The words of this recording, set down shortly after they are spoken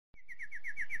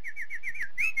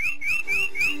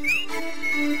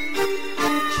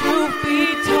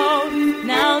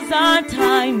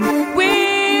time.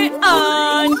 We're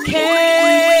uncaged.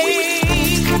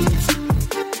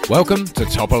 Welcome to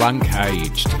Topple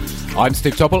Uncaged. I'm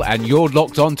Steve Topple and you're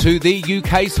locked on to the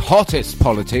UK's hottest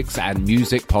politics and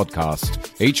music podcast.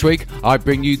 Each week I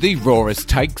bring you the rawest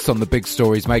takes on the big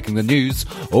stories making the news,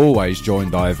 always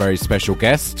joined by a very special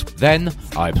guest. Then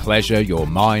I pleasure your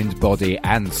mind, body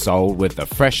and soul with the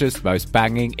freshest, most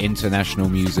banging international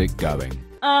music going.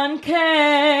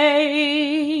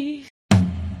 Uncaged.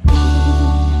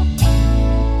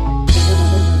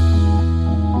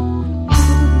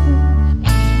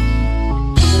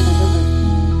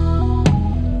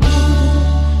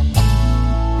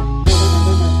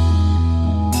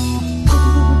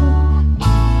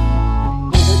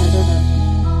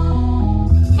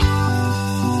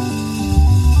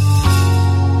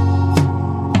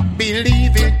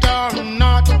 Believe it or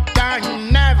not, I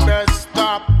never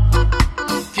stop.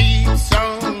 Keeps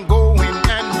on going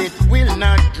and it will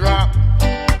not drop.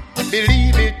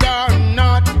 Believe it or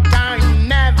not, I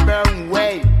never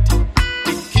wait.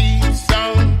 It keeps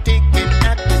on ticking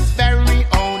at its very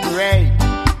own rate.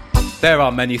 There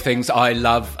are many things I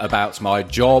love about my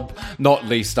job, not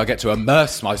least I get to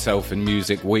immerse myself in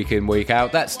music week in, week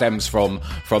out. That stems from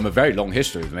a very long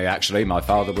history with me, actually. My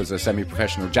father was a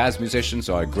semi-professional jazz musician,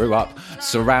 so I grew up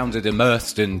surrounded,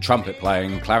 immersed in trumpet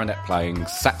playing, clarinet playing,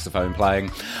 saxophone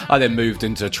playing. I then moved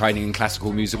into training in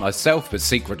classical music myself, but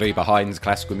secretly behind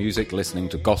classical music, listening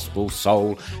to gospel,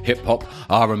 soul, hip-hop,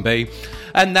 R&B.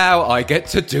 And now I get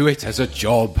to do it as a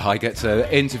job. I get to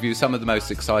interview some of the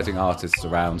most exciting artists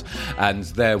around, and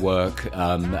their work,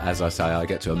 as I say, I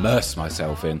get to immerse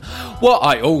myself in. What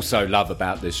I also love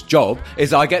about this job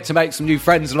is I get to make some new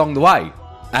friends along the way.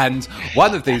 And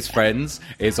one of these friends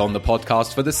is on the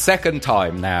podcast for the second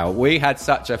time now. We had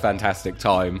such a fantastic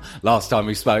time last time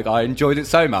we spoke. I enjoyed it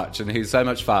so much, and he's so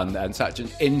much fun and such an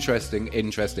interesting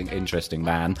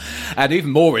man. And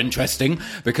even more interesting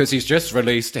because he's just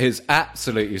released his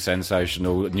absolutely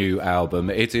sensational new album.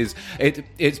 It's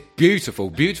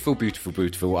beautiful.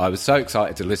 I was so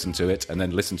excited to listen to it and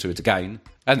then listen to it again.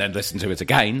 And then listen to it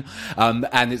again.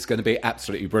 And it's going to be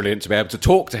absolutely brilliant to be able to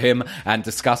talk to him and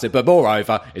discuss it. But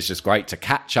moreover, it's just great to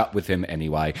catch up with him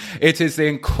anyway. It is the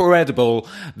incredible,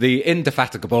 the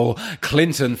indefatigable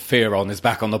Clinton Fearon is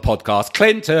back on the podcast.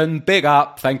 Clinton, big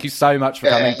up. Thank you so much for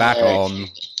coming back on.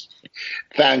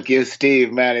 Thank you,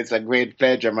 Steve, man. It's a great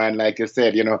pleasure, man. Like you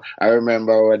said, I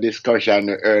remember our discussion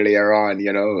earlier on,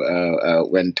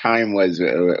 when Time was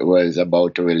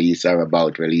about to release,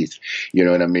 you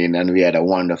know what I mean? And we had a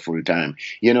wonderful time.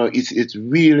 It's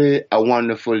really a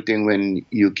wonderful thing when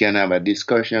you can have a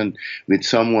discussion with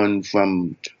someone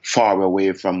from far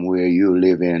away from where you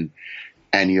live in,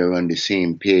 and you're on the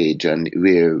same page, and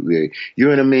we're you know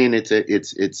what I mean?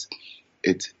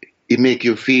 It make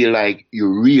you feel like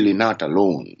you're really not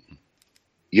alone.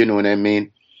 You know what I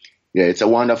mean? Yeah, it's a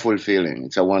wonderful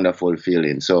feeling. So,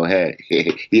 hey,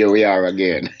 here we are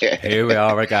again.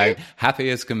 Happy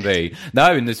as can be.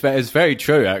 No, and it's very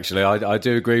true, actually. I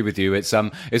do agree with you. It's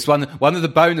one of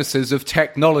the bonuses of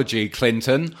technology,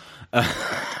 Clinton. But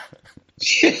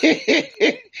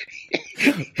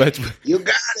you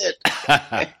got it.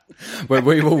 Well,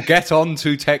 we will get on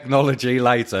to technology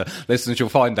later. Listeners, you'll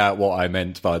find out what I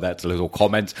meant by that little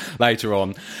comment later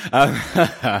on.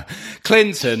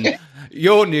 Clinton,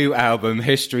 your new album,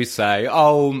 History Say,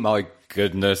 oh my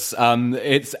goodness,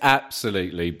 it's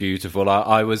absolutely beautiful.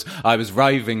 I was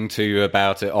raving to you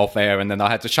about it off air, and then I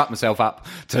had to shut myself up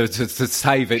to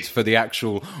save it for the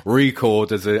actual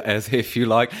record, as if you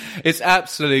like. It's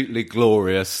absolutely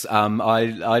glorious.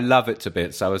 I love it to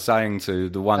bits. I was saying to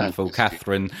the wonderful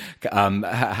Catherine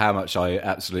how much I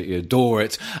absolutely adore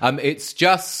it. It's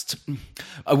just,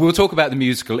 we'll talk about the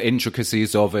musical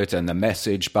intricacies of it and the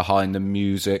message behind the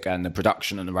music and the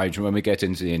production and arrangement when we get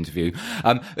into the interview.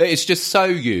 It's just so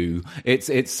you.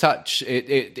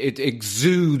 It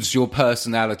exudes your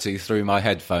personality through my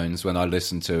headphones when I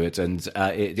listen to it, and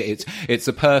it's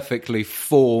a perfectly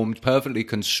formed, perfectly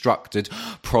constructed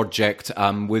project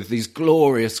with these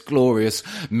glorious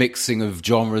mixing of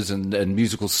genres and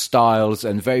musical styles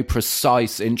and very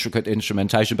precise, intricate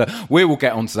instrumentation. But we will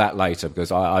get onto that later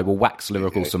because I will wax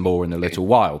lyrical some more in a little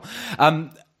while.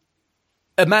 A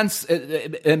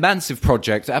massive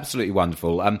project, absolutely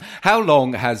wonderful. How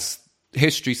long has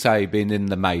History Say been in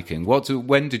the making?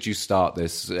 When did you start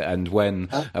this, and when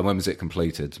was it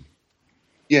completed?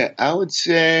 Yeah, I would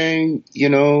say,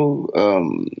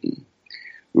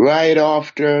 right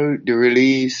after the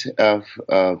release of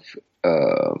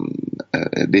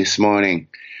This Morning,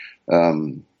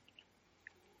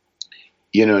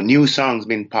 new songs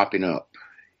been popping up.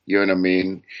 You know what I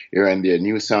mean? Here and there,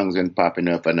 new songs been popping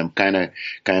up, and I'm kind of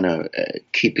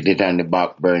keeping it on the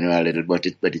back burner a little, but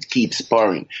it keeps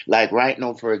spurring. Like right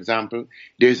now, for example,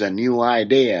 there's a new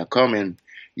idea coming,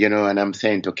 and I'm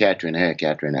saying to Catherine, hey,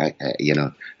 Catherine, I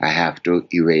have to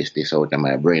erase this out of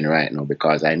my brain right now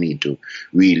because I need to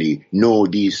really know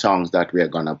these songs that we're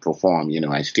gonna perform.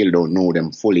 I still don't know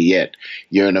them fully yet.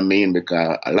 You know what I mean?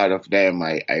 Because a lot of them,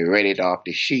 I read it off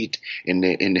the sheet in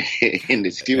the in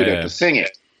the studio to sing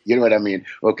it. You know what I mean?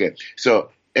 Okay. So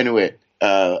anyway,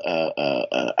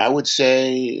 I would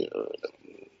say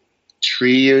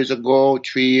 3 years ago,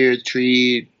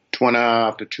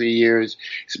 2.5 to 3 years,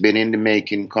 it's been in the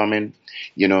making, coming,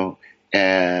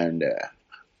 and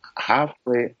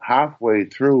halfway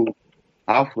through,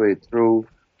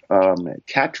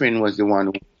 Catherine was the one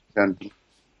who done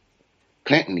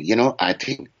Clinton. I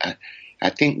think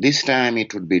this time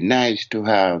it would be nice to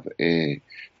have a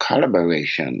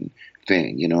collaboration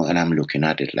thing, and I'm looking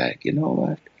at it like, you know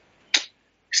what?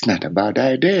 It's not a bad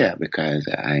idea because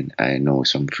I know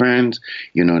some friends,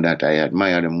 that I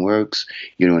admire them works,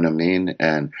 you know what I mean?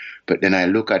 But then I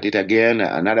look at it again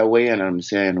another way and I'm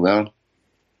saying, well,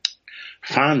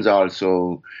 fans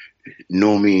also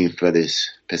know me for this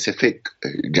specific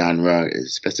genre,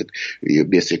 specific,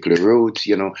 basically roots,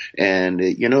 and,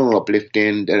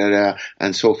 uplifting,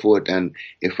 and so forth. And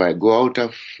if I go out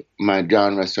of my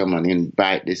genre, someone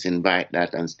invite this, invite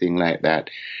that, and things like that,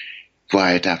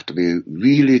 boy, it have to be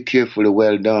really carefully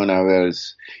well done, or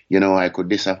else, I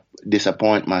could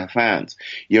disappoint my fans.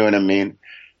 You know what I mean?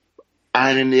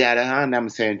 And on the other hand, I'm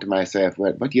saying to myself,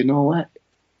 well, but you know what?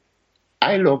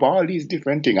 I love all these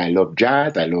different things. I love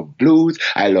jazz, I love blues,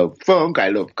 I love funk, I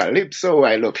love calypso,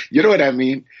 you know what I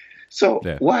mean? So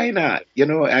why not?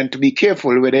 And to be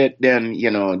careful with it, then,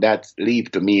 that's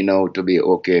leave to me now to be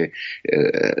okay,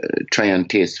 try and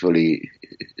tastefully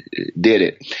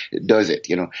does it,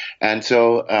 And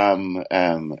so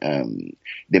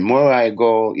the more I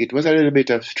go, it was a little bit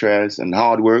of stress and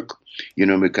hard work,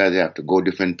 because you have to go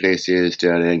different places. We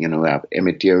have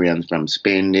Emitarians from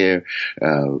Spain there.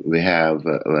 We have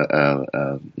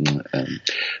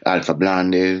Alpha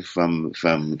Blondy from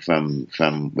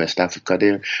West Africa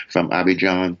there, from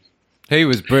Abidjan. He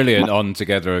was brilliant on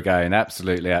Together Again.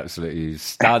 Absolutely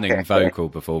stunning vocal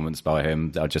performance by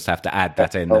him. I just have to add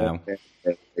that in now.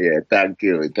 Yeah, thank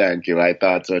you. I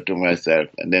thought so to myself.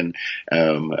 And then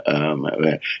I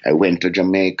went to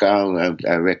Jamaica.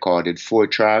 I recorded 4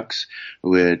 tracks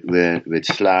with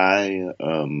Sly,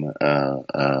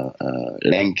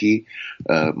 Lanky,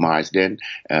 Marsden,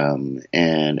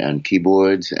 and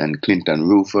keyboards, and Clinton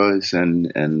Rufus,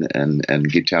 and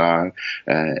guitar,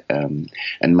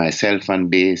 and myself on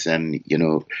bass. And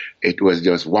it was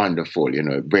just wonderful.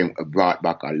 It brought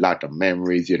back a lot of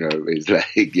memories. It's like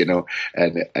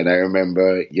and I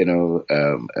remember,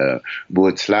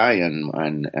 both Sly and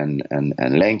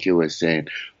Lanky was saying,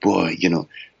 boy,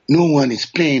 no one is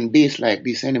playing bass like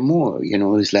this anymore.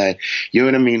 It's like, you know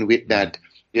what I mean? With that,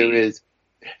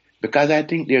 because I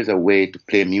think there's a way to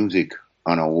play music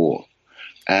on a wall.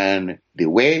 And the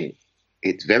way,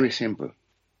 it's very simple.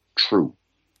 True.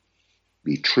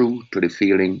 Be true to the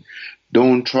feeling.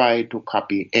 Don't try to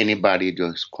copy anybody,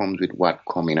 just comes with what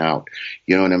coming out.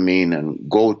 You know what I mean? And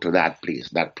go to that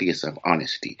place of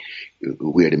honesty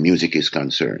where the music is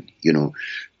concerned.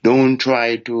 Don't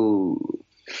try to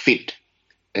fit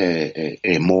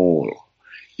a mold.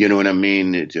 You know what I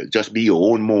mean? Just be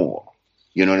your own mold.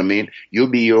 You know what I mean? You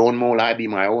be your own mold, I be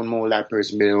my own mold, that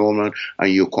person be their own mold,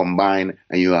 and you combine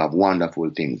and you have wonderful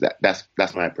things.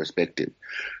 That's my perspective.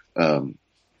 And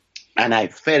I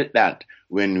felt that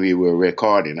when we were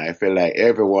recording, I felt like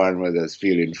everyone was just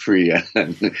feeling free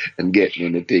and getting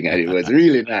in the thing, and it was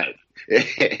really nice.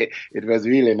 It was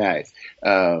really nice.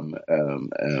 And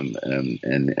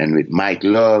with Mike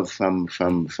Love from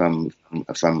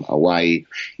Hawaii,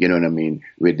 you know what I mean?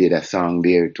 We did a song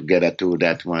there together too.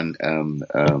 That one,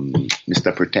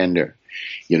 Mr. Pretender,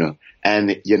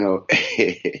 and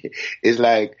it's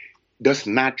like just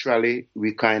naturally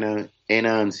we kind of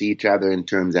enhance each other in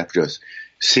terms of just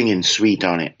singing sweet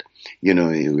on it,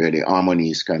 where the harmony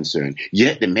is concerned.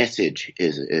 Yet the message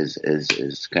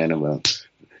is kind of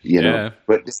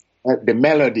but the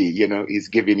melody, is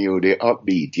giving you the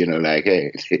upbeat, like,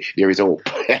 hey, there is hope.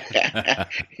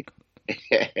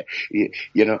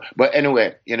 But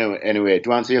anyway,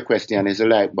 to answer your question, it's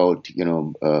like about,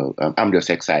 I'm just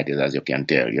excited, as you can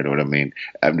tell, you know what I mean?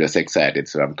 I'm just excited,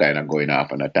 so I'm kind of going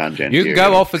off on a tangent. You can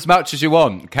go off as much as you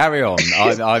want. Carry on.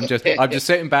 I'm just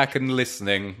sitting back and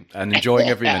listening and enjoying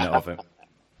every minute of it.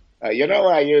 You know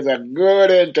what? You're a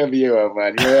good interviewer,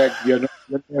 man. You know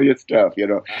your stuff,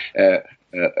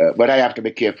 But I have to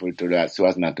be careful to that so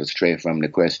as not to stray from the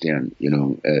question.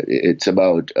 It's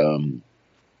about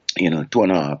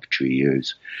 2.5, 3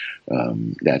 years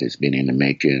that has been in the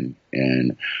making,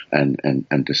 and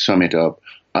to sum it up,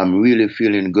 I'm really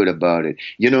feeling good about it.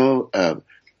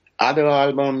 Other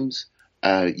albums,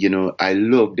 I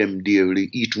love them dearly.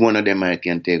 Each one of them I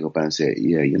can take up and say,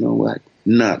 yeah, you know what?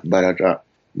 Not bad at all.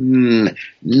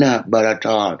 Not bad at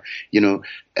all.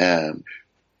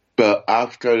 But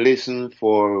after listening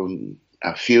for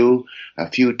a few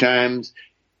times,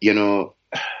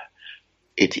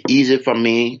 it's easy for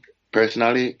me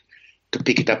personally to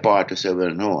pick it apart to say, well,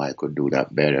 no, I could do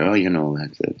that better.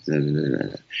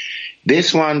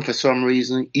 This one, for some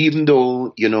reason, even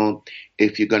though,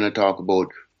 if you're going to talk about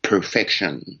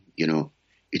perfection,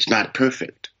 it's not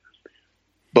perfect.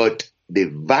 But the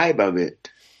vibe of it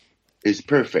is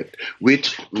perfect,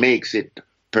 which makes it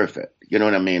perfect. You know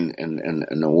what I mean? In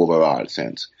an overall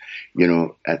sense,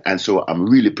 and so I'm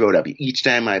really proud of it. Each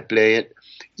time I play it,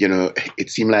 it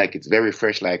seems like it's very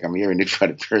fresh, like I'm hearing it for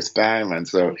the first time. And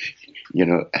so,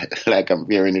 like I'm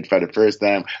hearing it for the first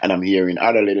time and I'm hearing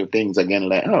other little things again,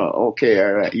 like, oh, okay,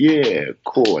 all right, yeah,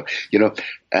 cool.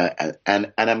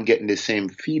 And I'm getting the same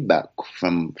feedback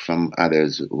from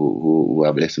others who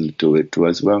have listened to it too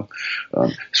as well.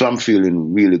 So I'm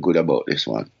feeling really good about this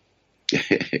one.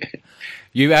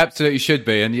 You absolutely should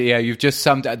be, and yeah, you've just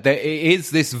summed up. There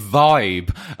is this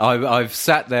vibe. I've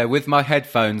sat there with my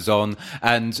headphones on,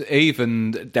 and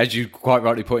even, as you quite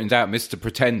rightly pointed out, Mr.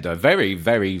 Pretender, very,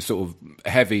 very sort of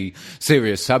heavy,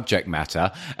 serious subject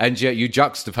matter, and yet you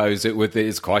juxtapose it with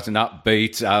it's quite an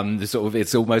upbeat,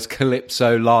 it's almost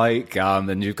calypso-like,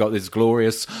 and you've got this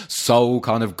glorious soul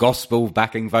kind of gospel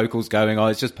backing vocals going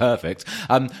on. It's just perfect,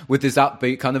 with this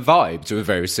upbeat kind of vibe to a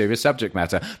very serious subject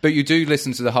matter. But you do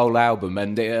listen to the whole album,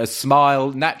 and a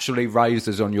smile naturally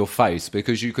raises on your face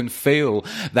because you can feel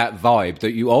that vibe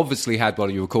that you obviously had while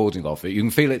you were recording of it. You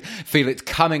can feel it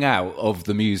coming out of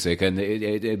the music, and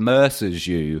it immerses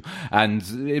you. And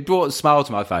it brought a smile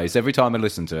to my face every time I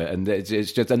listened to it. And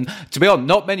it's just, and to be honest,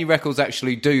 not many records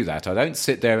actually do that. I don't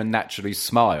sit there and naturally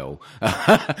smile.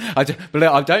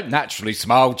 I don't naturally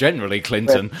smile generally,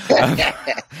 Clinton.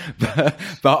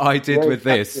 But I did with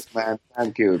this. Man.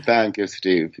 Thank you,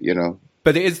 Steve.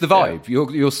 But it is the vibe. Yeah.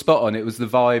 You're spot on. It was the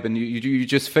vibe, and you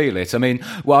just feel it. I mean,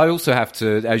 I also have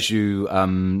to, as you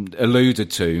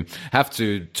alluded to, have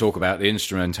to talk about the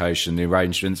instrumentation, the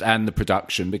arrangements, and the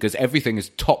production, because everything is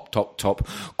top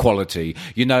quality.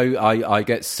 I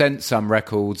get sent some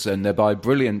records, and they're by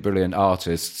brilliant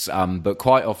artists, but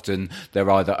quite often they're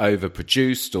either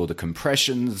overproduced or the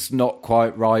compression's not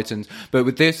quite right. But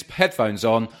with this, headphones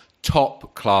on,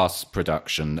 top class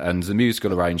production, and the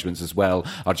musical arrangements as well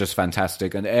are just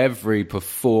fantastic. And every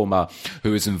performer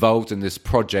who is involved in this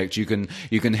project, you can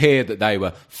hear that they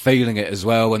were feeling it as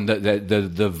well, and that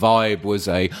the vibe was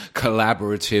a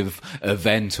collaborative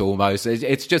event almost.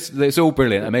 It's all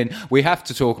brilliant. I mean, we have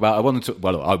to talk about. I want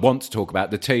to talk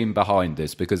about the team behind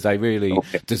this, because they really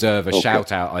deserve a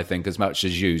shout out, I think, as much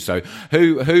as you. So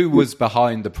who was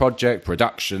behind the project,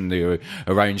 production, the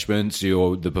arrangements,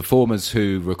 the performers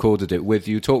who recorded it with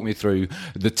you? Talk me through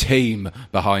the team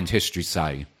behind History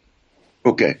Say.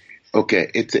 Okay.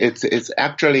 It's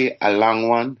actually a long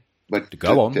one, but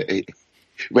go on.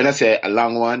 When I say a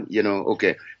long one,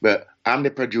 but I'm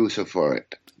the producer for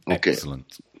it. Okay.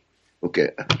 Excellent. Okay.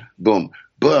 Boom.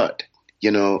 But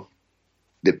the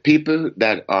people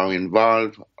that are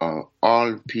involved are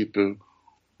all people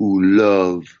who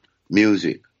love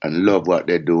music and love what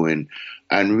they're doing,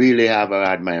 and really have an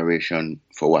admiration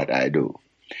for what I do.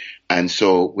 And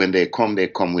so when they come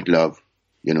with love,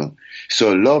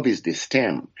 So love is the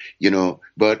stem,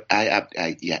 But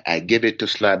I give it to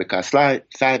Sly, because Sly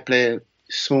played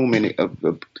so many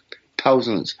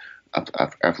thousands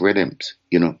of rhythms,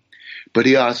 But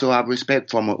he also have respect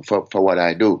for what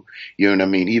I do. You know what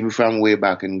I mean? Even from way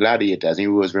back in Gladiators, he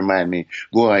always remind me,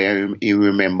 boy, he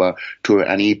remember tour,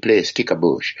 and he plays Sticker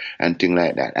Bush and things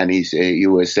like that. And he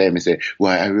always say,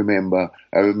 well, I remember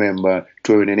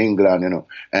touring in England,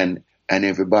 and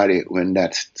everybody, when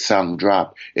that song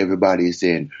dropped, everybody is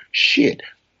saying, shit,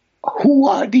 who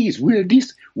are these? Where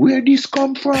this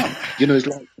come from? It's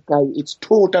like, it's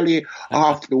totally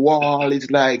off the wall. It's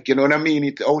like, you know what I mean?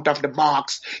 It's out of the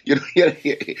box. You know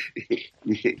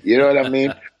what I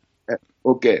mean?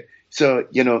 Okay. So,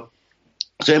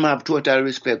 so I have total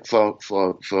respect for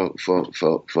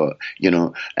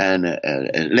and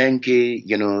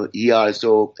Lenky, he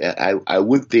also, I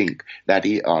would think that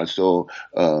he also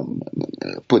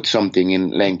put something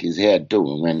in Lenky's head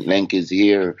too. When Lenky's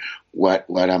here, what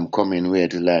I'm coming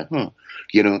with is like,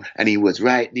 and he was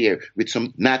right there with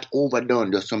some, not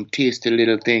overdone, just some tasty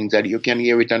little things that you can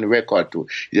hear it on the record too.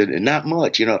 Not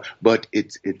much, but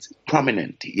it's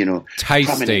prominent, Tasty,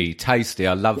 prominent. tasty.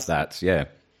 I love that. Yeah.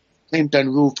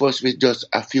 Clinton Rufus with just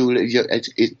a few,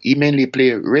 he mainly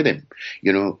play rhythm,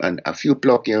 and a few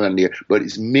pluck here and there, but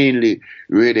it's mainly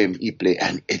rhythm he play,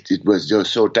 and it was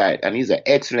just so tight. And he's an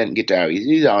excellent guitarist.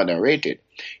 He's underrated,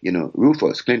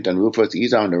 Clinton Rufus,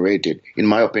 he's underrated, in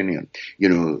my opinion,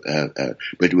 but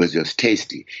it was just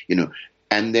tasty,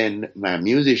 And then my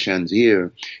musicians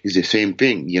here is the same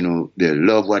thing, they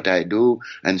love what I do,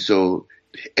 and so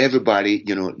everybody,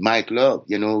 Mike Love,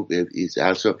 is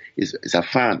also is a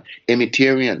fan.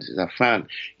 Emitarians is a fan.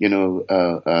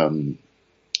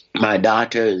 My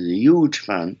daughter is a huge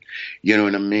fan. You know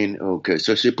what I mean? Okay,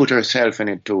 so she put herself in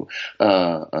it too.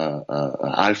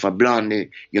 Alpha Blondy.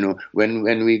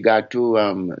 When we got to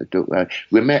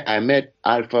I met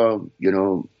Alpha.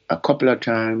 A couple of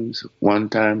times. One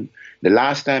time, the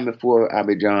last time before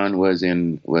Abidjan was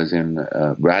in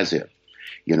Brazil.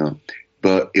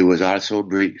 But it was also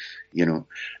brief,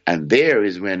 And there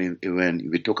is when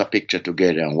we took a picture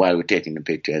together, and while we're taking the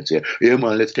picture, and say, "Yeah,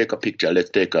 man, let's take a picture.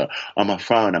 I'm a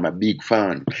fan. I'm a big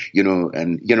fan,"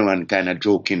 and kind of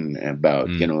joking about,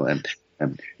 and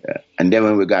then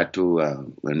when we got to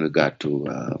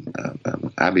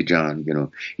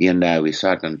Abidjan, he and I, we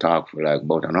sat and talked for like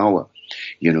about an hour.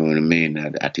 You know what I mean,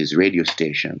 at his radio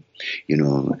station,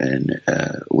 and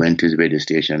went to his radio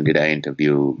station, did an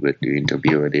interview with the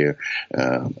interviewer there,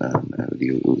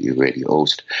 the radio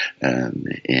host,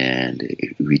 and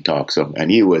we talked some,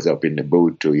 and he was up in the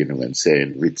booth too, and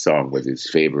saying which song was his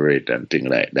favorite and things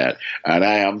like that. And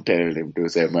I am telling him to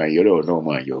say, "Man, you don't know,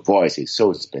 man, your voice is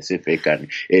so specific, and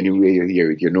anyway you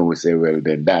hear it, say, well,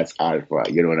 then that's Alpha,"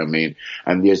 you know what I mean?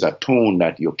 And there's a tone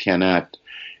that you cannot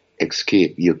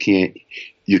escape. You can't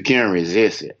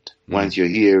resist it. Once you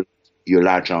hear, you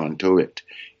latch on to it.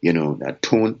 That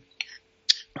tone.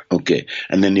 Okay,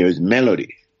 and then there's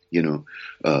melody.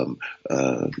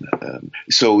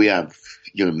 So we have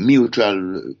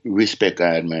mutual respect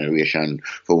and admiration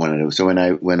for one another. So when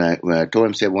I told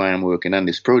him, said, "Why I'm working on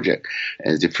this project,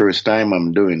 it's the first time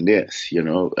I'm doing this,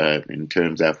 in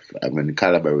terms of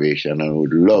collaboration, I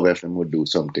would love if he would do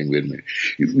something with me."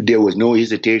 There was no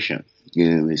hesitation.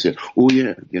 He said, "Oh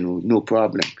yeah, no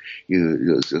problem.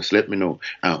 You just let me know."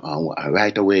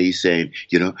 Right away he's saying,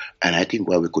 and I think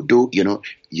what we could do, you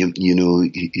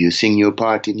sing your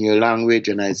part in your language,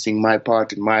 and I sing my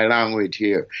part in my language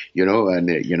here, and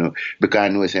because I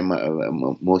know him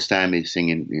most time he's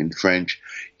singing in French,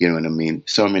 you know what I mean.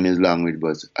 Some in his language,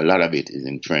 but a lot of it is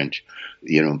in French,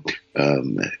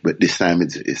 but this time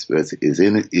it's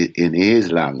in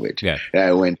his language. Yeah.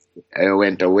 I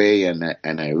went away and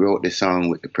I wrote the song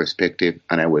with the perspective,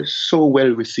 and I was so well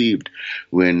received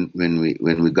when we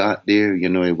got there.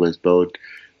 It was about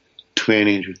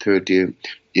 20 to 30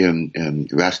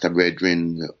 Rasta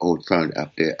brethren out front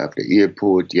of the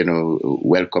airport,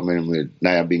 welcoming with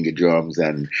Nyabinghi drums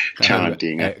and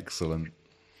chanting. Excellent.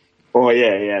 Oh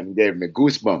yeah, and gave me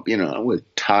goosebump. I was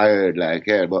tired like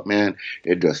hell, but man,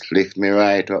 it just lifted me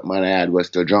right up. Man, I had was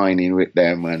to join in with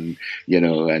them and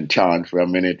and chant for a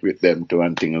minute with them too,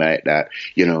 and thing like that.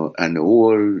 And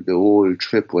the whole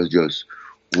trip was just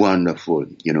wonderful.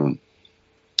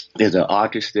 There's an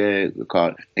artist there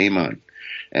called Aman,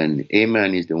 and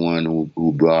Aman is the one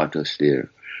who brought us there.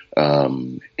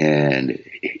 And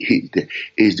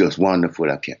he's just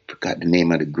wonderful. I can't forget the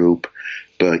name of the group,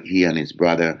 but he and his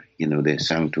brother, they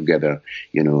sang together,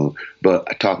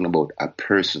 but talking about a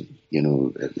person,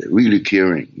 really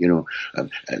caring, the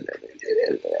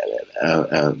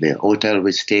hotel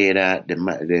we stayed at,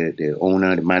 the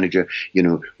owner, the manager,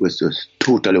 was just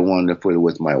totally wonderful. It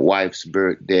was my wife's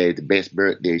birthday, the best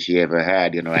birthday she ever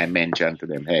had. I mentioned to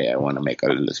them, "Hey, I want to make a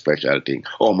little special thing."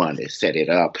 Oh man, they set it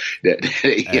up.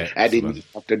 I didn't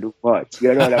have to do much.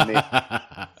 You know what I mean?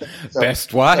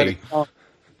 Best way.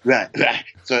 Right.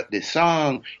 So the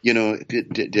song,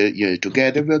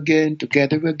 together again,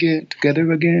 together again,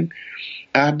 together again.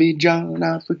 Abidjan,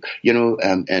 Africa,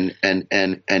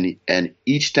 and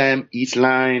each time, each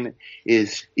line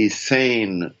is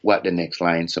saying what the next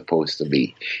line is supposed to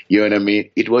be. You know what I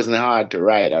mean? It wasn't hard to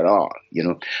write at all,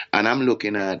 And I'm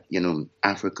looking at,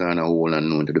 Africa and a whole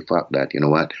unknown to the fact that,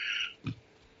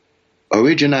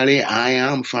 originally I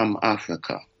am from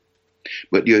Africa.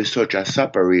 But there's such a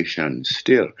separation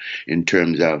still in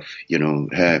terms of,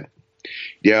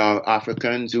 there are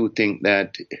Africans who think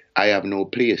that I have no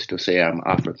place to say I'm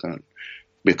African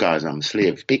because I'm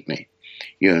slave picnic.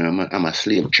 You know, I'm a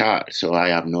slave child, so I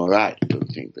have no right to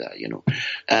think that, you know.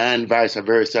 And vice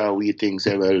versa, we think,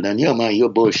 say, well, then, yeah, man, you're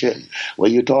bullshitting.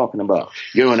 What are you talking about?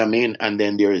 You know what I mean? And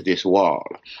then there's this wall.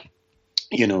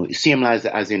 You know, it seems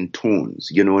as in tunes,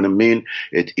 you know what I mean?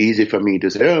 It's easy for me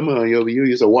to say, oh, man, you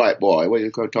is a white boy. What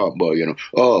you talk about, you know?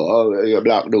 Oh, you're a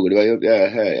black dude. Yeah,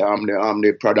 hey, I'm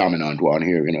the predominant one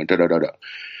here, you know, da-da-da-da.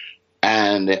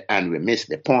 And we miss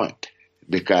the point.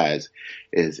 Because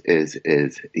is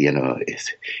you know,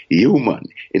 is human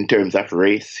in terms of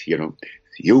race, you know,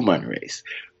 human race.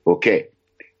 Okay,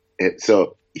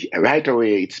 so right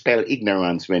away it spells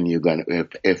ignorance when you're gonna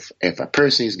if a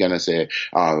person is gonna say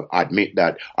or admit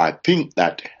that I think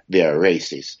that they're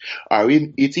racist, or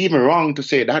it's even wrong to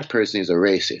say that person is a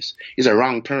racist. It's a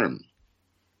wrong term.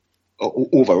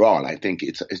 Overall, I think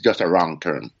it's just a wrong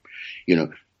term. You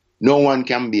know. No one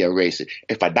can be a racist.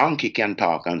 If a donkey can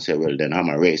talk and say, well, then I'm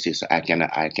a racist, I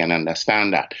can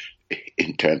understand that.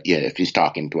 In terms, yeah, if he's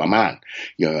talking to a man,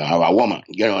 you're a woman,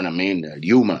 you know what I mean? A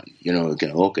human, you know,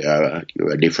 okay, you're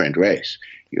a different race.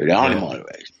 You're the animal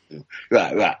race.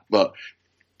 Right. But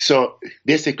so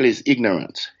basically it's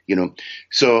ignorance, you know.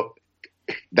 So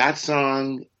that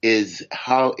song is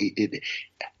how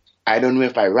I don't know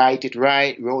if I wrote it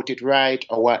right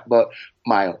or what, but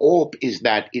my hope is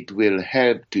that it will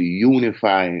help to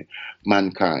unify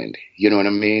mankind. You know what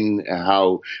I mean?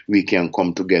 How we can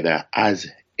come together as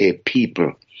a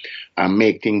people and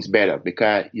make things better.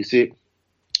 Because, you see,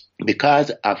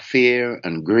 because of fear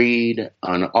and greed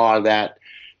and all that,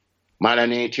 Mother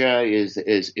Nature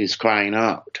is crying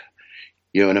out.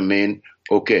 You know what I mean?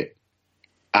 Okay.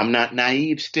 I'm not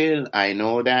naive still. I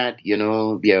know that, you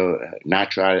know,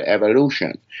 natural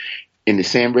evolution. In the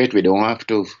same rate, we don't have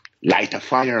to light a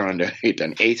fire under it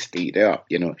and haste it up,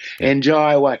 you know.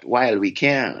 Enjoy while we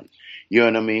can. You know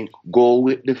what I mean? Go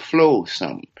with the flow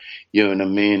some. You know what I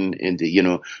mean?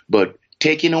 But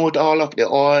taking out all of the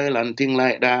oil and things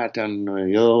like that, and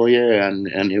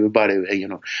and everybody, you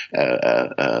know,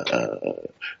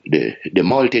 the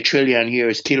multi-trillion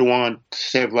here still want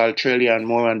several trillion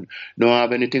more and don't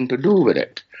have anything to do with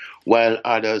it. While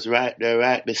others right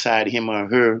beside him or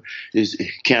her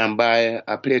can buy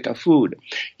a plate of food.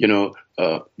 You know,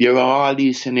 there are all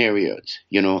these scenarios,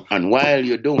 you know, and while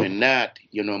you're doing that,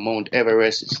 you know, Mount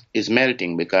Everest is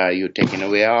melting because you're taking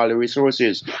away all the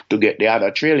resources to get the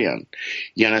other trillion.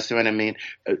 You understand what I mean?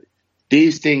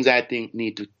 These things I think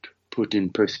need to put in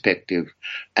perspective.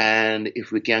 And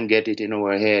if we can get it in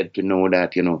our head to know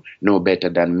that, you know, no better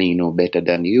than me, no better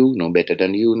than you, no better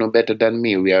than you, no better than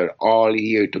me. We are all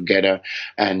here together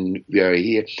and we are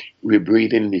here. We're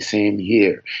breathing the same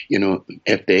air. You know,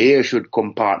 if the air should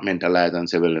compartmentalize and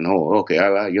say, well, no, okay,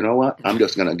 all right, you know what? I'm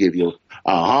just going to give you a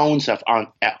ounce of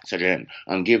oxygen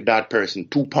and give that person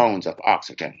 2 pounds of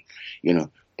oxygen, you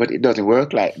know. But it doesn't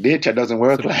work like nature doesn't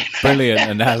work like that. Brilliant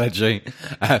analogy.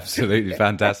 Absolutely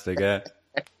fantastic. Yeah.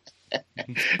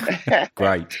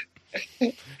 Great.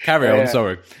 Carry on.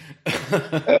 Sorry.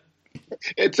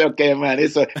 It's okay, man.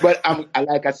 But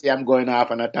like I say, I'm going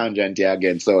off on a tangent here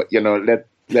again. So, you know, let's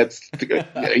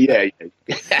yeah.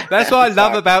 That's what I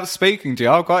love about speaking to you.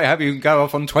 I'll quite have you go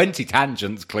off on 20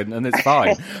 tangents, Clinton. It's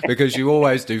fine because you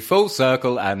always do full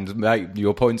circle and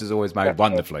your point is always made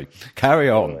wonderfully. Carry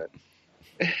on.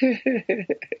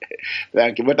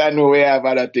 Thank you. But I know we have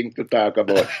other things to talk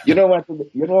about. You know what?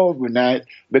 You know, nice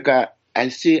because I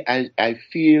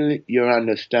feel your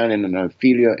understanding and I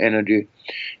feel your energy,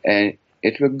 and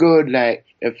it would good. Like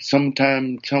if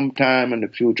sometime in the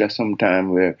future,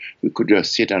 sometime where we could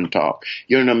just sit and talk.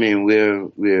 You know what I mean?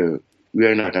 We're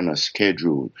not on a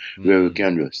schedule where we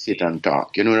can just sit and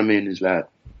talk. You know what I mean? It's like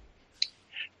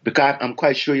because I'm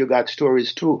quite sure you got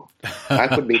stories too. I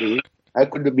could be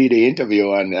the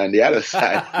interview on the other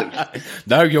side.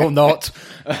 No, you're not.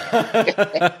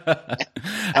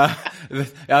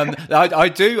 I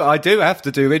do have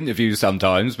to do interviews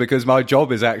sometimes because my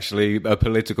job is actually a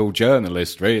political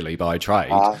journalist, really, by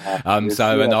trade.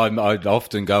 I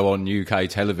often go on UK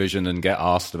television and get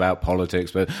asked about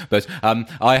politics. But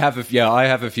I have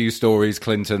a few stories,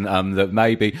 Clinton, that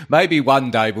maybe one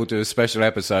day we'll do a special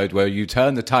episode where you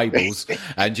turn the tables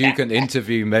and you can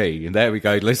interview me. And there we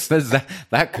go, listeners.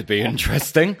 That could be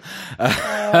interesting.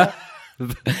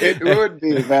 It would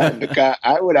be, man, because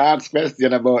I would ask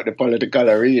questions about the political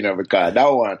arena because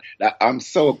I'm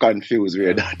so confused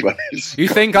with that one. You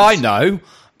think I know?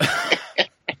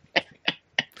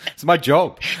 It's my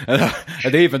job.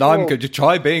 And even I'm going to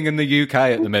try being in the UK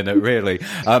at the minute, really.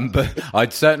 But I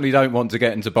certainly don't want to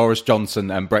get into Boris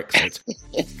Johnson and Brexit.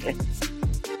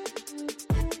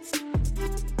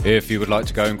 If you would like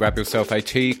to go and grab yourself a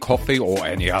tea, coffee, or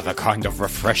any other kind of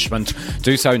refreshment,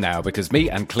 do so now, because me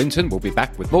and Clinton will be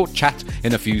back with more chat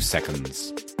in a few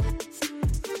seconds.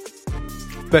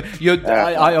 But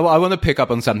I want to pick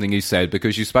up on something you said,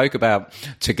 because you spoke about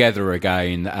Together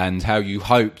Again and how you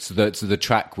hoped that the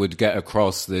track would get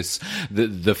across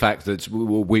the fact that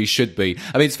we should be.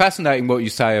 I mean, it's fascinating what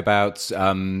you say about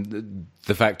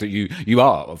the fact that you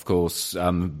are, of course,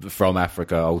 from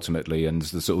Africa ultimately, and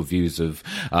the sort of views of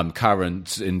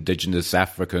current indigenous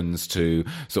Africans to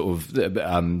sort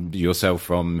of yourself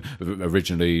from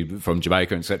originally from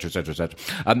Jamaica, etc., etc.,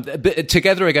 etc. But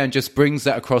Together Again just brings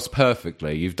that across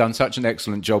perfectly. You've done such an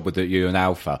excellent job with it, you and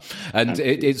Alpha, and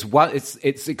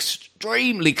it's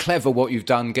extremely clever what you've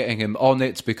done getting him on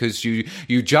it, because you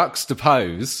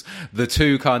juxtapose the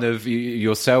two, kind of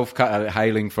yourself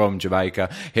hailing from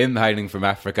Jamaica, him hailing from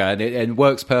Africa, and it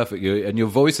works perfectly. And your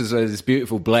voice is this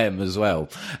beautiful blem as well.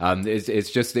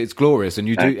 It's glorious, and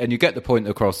you get the point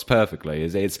across perfectly.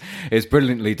 It's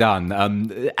brilliantly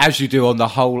done, as you do on the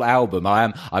whole album.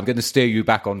 I'm going to steer you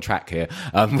back on track here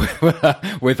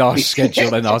with our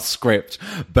schedule and our script,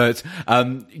 but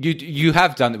you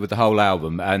have done it with the whole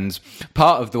album, and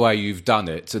part of the way you've done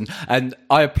it, and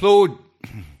I applaud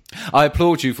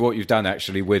you for what you've done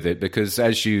actually with it, because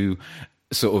as you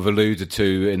sort of alluded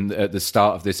to at the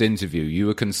start of this interview, you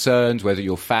were concerned whether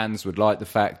your fans would like the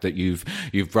fact that you've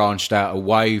branched out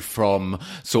away from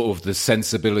sort of the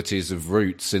sensibilities of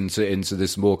Roots into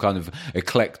this more kind of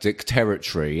eclectic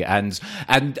territory, and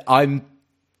I'm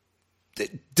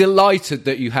delighted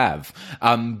that you have,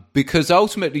 because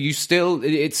ultimately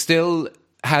it still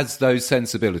has those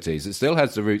sensibilities. It still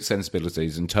has the Roots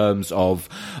sensibilities in terms of,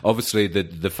 obviously,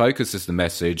 the focus is the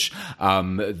message.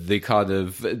 The kind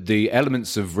of the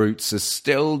elements of Roots are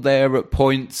still there at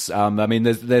points. I mean,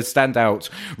 there's standout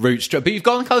Roots, but you've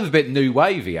gone kind of a bit new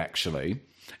wavy actually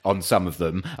on some of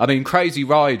them. I mean, Crazy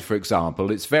Ride, for example,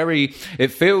 it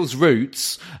feels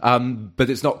Roots, but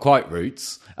it's not quite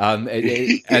Roots.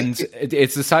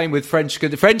 It's the same with French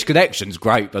Connection's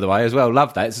great, by the way, as well.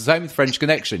 Love that. It's the same with French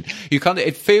Connection.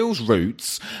 It feels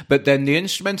Roots, but then the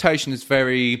instrumentation is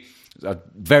very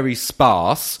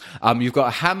sparse. You've got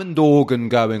a Hammond organ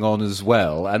going on as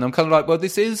well, and I'm kind of like, well,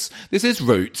 this is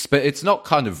Roots, but it's not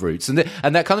kind of Roots, and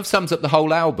that kind of sums up the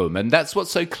whole album, and that's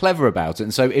what's so clever about it,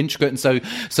 and so intricate and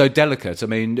so delicate. I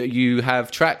mean, you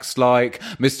have tracks like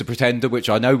Mr. Pretender, which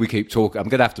I know we keep talking. I'm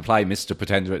going to have to play Mr.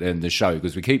 Pretender at the end of the show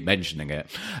because we keep mentioning it.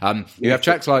 You have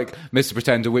tracks like Mr.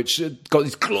 Pretender, which got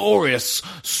these glorious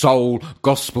soul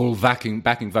gospel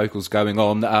backing vocals going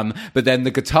on, but then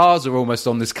the guitars are almost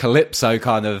on this calypso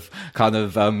kind of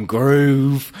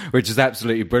groove, which is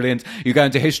absolutely brilliant. You go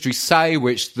into History Say,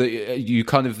 which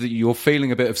you're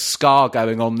feeling a bit of ska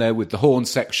going on there with the horn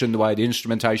section, the way the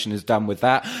instrumentation is done with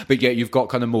that, but yet you've got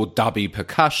kind of more dubby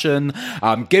percussion.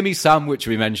 Gimme Some, which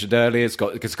we mentioned earlier, it's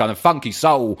kind of funky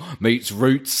soul meets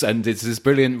Roots, and it's this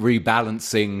brilliant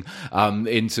rebalancing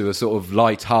into a sort of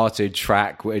light-hearted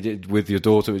track with your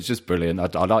daughter. It's just brilliant.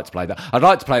 I'd like to play that. I'd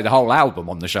like to play the whole album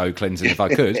on the show, Clinton, if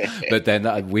I could, but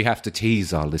then we have to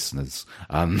tease our listeners.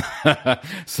 And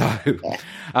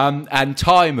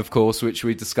Time, of course, which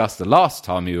we discussed the last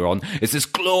time you were on, is this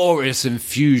glorious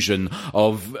infusion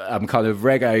of kind of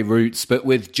reggae roots, but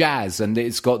with jazz, and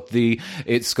it's got the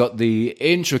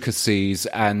intricacies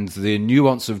and the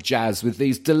nuance of jazz with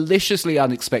these deliciously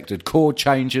unexpected chord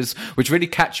changes, which really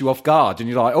catch you off guard, and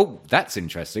you're like, oh, that's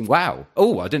interesting. Wow.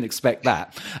 Oh, I didn't expect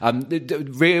that.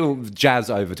 Real jazz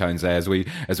overtones there, as we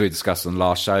discussed on the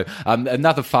last show.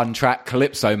 Another fun track,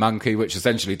 Calypso Monkey, which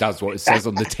essentially does what it says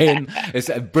on the tin. It's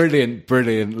a brilliant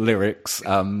lyrics.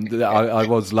 I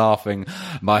was laughing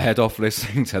my head off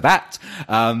listening to that.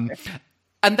 And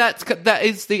that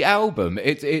is the album.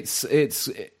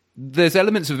 There's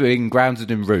elements of being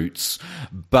grounded in Roots,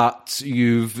 but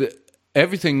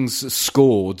everything's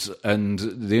scored, and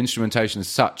the instrumentation is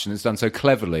such, and it's done so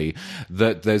cleverly,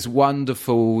 that there's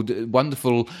wonderful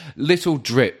little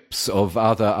drips of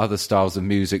other styles of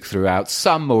music throughout,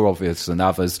 some more obvious than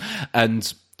others,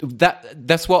 and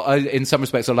that's what in some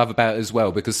respects I love about it as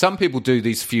well, because some people do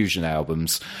these fusion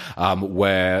albums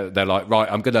where they're like, right,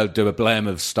 I'm going to do a blend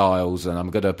of styles and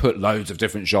I'm going to put loads of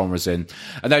different genres in,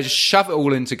 and they just shove it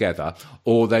all in together,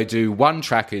 or they do one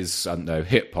track is, I don't know,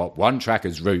 hip hop, one track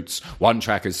is Roots, one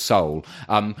track is soul,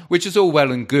 which is all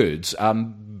well and good,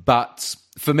 but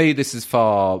for me, this is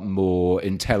far more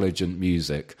intelligent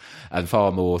music and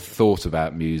far more thought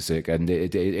about music, and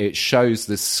it shows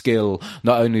the skill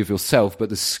not only of yourself but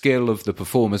the skill of the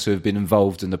performers who have been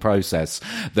involved in the process,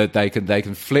 that they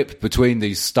can flip between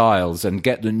these styles and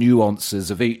get the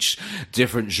nuances of each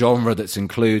different genre that's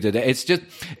included.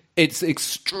 it's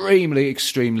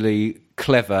extremely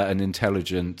clever and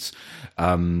intelligent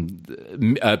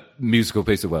musical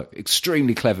piece of work.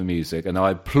 Extremely clever music, and I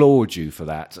applaud you for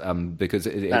that because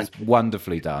it's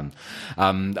wonderfully done.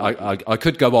 I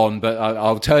could go on, but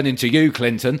I'll turn into you,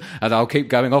 Clinton, and I'll keep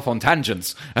going off on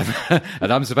tangents.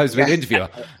 And I'm supposed to be an interviewer.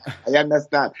 I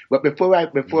understand, but before I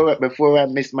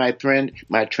miss my trend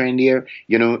here,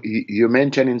 you're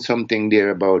mentioning something there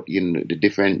about the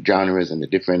different genres and the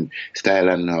different style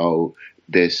and how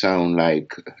they sound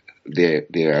like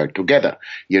they are together.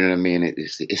 You know what I mean?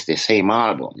 It's the same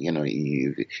album.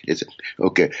 It's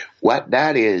okay. What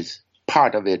that is,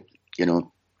 part of it,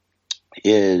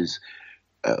 is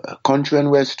country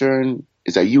and western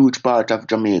is a huge part of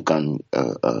Jamaican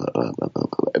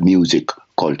music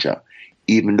culture.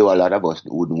 Even though a lot of us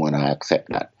wouldn't want to accept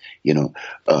that,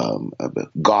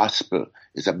 gospel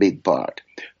is a big part.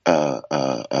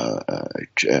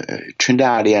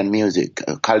 Trinidadian music,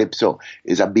 calypso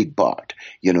is a big part.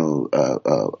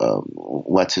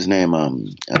 What's his name?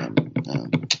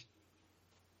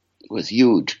 Was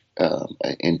huge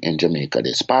in Jamaica.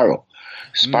 The Sparrow.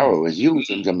 Sparrow was used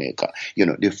in Jamaica.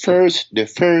 The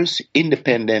first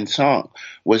independent song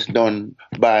was done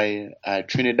by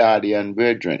Trinidadian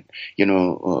brethren.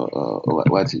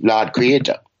 What's it? Lord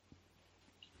Creator.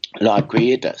 Lord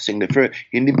Creator sing the first.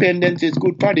 Independence is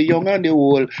good for the young and the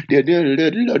old.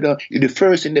 The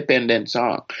first independent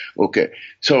song. Okay,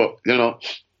 so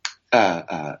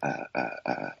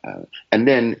and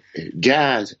then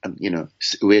jazz,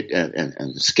 with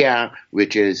and ska,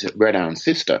 which is brother and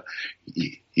sister.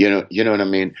 You know what I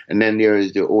mean. And then there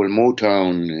is the old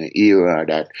Motown era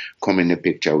that come in the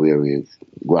picture where we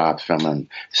go up from and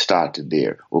started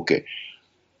there. Okay,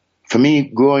 for me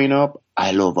growing up,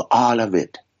 I love all of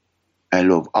it.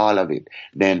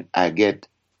 Then I get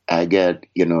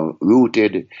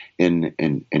rooted in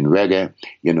reggae,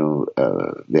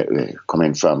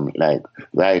 coming from like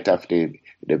right after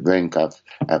the brink of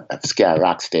ska,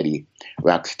 rock steady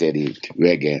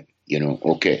reggae,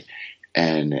 okay.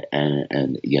 And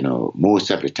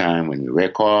most of the time when we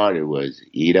record, it was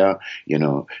either,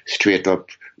 straight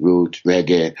up root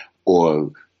reggae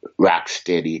or rock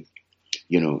steady,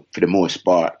 for the most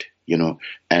part.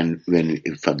 And when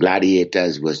for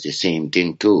Gladiators was the same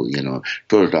thing too,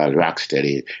 total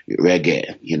rocksteady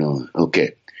reggae,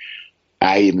 okay.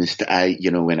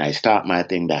 When I start my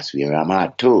thing, that's where I'm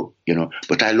at too,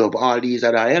 but I love all these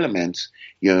other elements,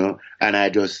 and I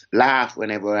just laugh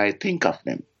whenever I think of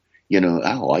them.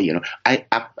 I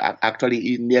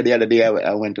actually, the other day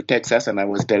I went to Texas and I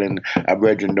was telling a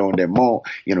brethren down there, Mo,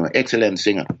 excellent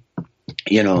singer.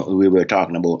 We were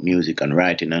talking about music and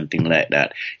writing and things like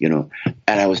that, and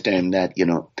I was telling him that,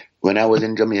 when I was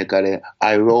in Jamaica,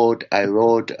 I wrote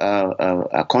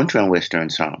a country and western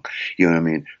song, you know what I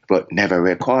mean, but never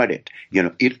recorded.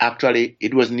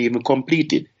 It wasn't even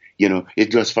completed.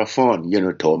 It's just for fun.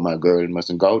 Told my girl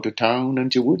mustn't go to town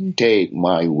and she wouldn't take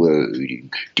my word.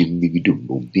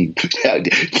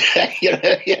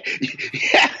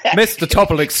 Mr.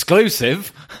 Topple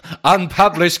exclusive,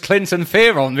 unpublished Clinton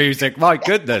Fear on music. My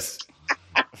goodness.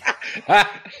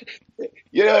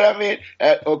 You know what I mean?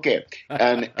 Okay.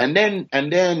 And then,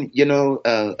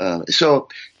 so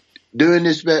doing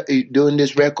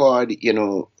this record,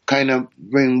 kind of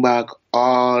bring back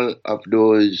all of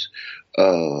those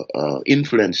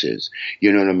influences,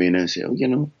 you know what I mean, and say,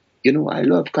 I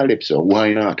love calypso.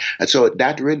 Why not? And so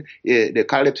that the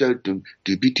calypso,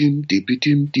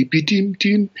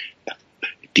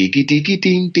 tiki tiki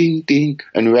ting ting ting,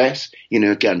 and rest.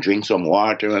 You can drink some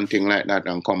water and thing like that,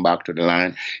 and come back to the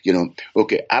line.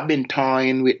 Okay. I've been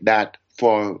toying with that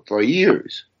for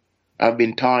years. I've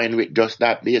been toying with just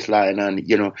that bass line, and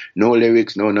no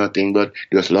lyrics, no nothing, but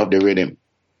just love the rhythm.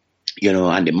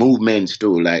 And the movements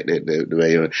too, like the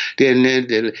way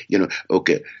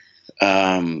okay.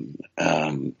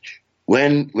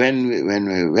 When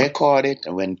we record it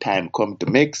and when time come to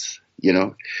mix,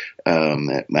 my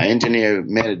engineer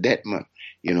Mel Detmer,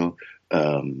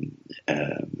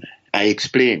 I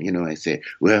explain, I say,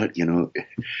 well,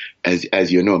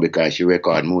 as you know, because she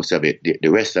record most of it, the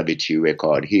rest of it she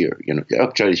record here,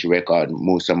 actually she record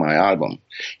most of my album,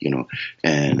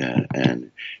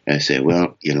 and I say,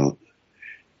 well,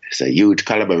 it's a huge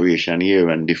collaboration here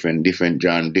and different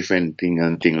genre, different thing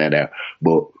and thing like that.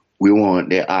 But we want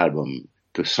the album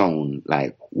to sound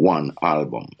like one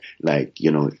album. Like,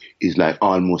 it's like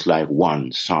almost like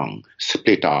one song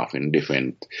split off in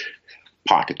different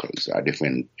particles or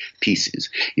different pieces.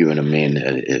 You know what I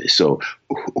mean? So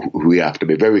we have to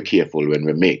be very careful when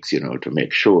we mix, to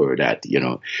make sure that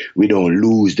we don't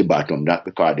lose the bottom. Not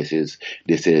because this is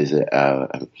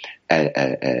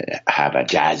have a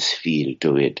jazz feel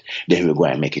to it. Then we're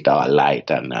going to make it all light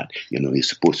and that. You're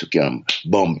supposed to come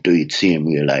bump to it same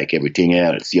way like everything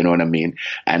else. You know what I mean?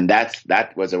 And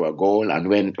that was our goal. And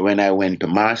when I went to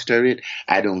master it,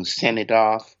 I don't send it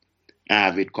off,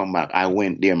 have it come back. I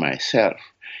went there myself,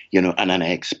 and then I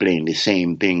explained the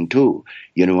same thing too,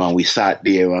 and we sat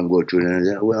there and go through and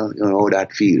say, well, how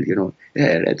that feel,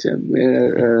 let's,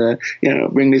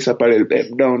 bring this up a little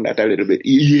bit, down that a little bit.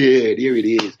 Yeah, there it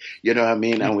is. You know what I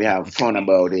mean? And we have fun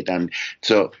about it. And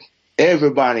so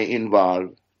everybody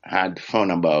involved had fun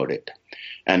about it.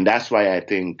 And that's why I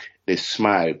think the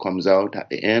smile comes out at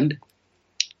the end.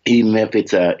 Even if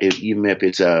it's a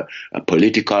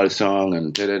political song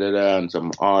and and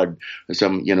some odd,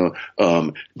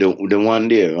 the one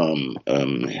there,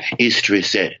 history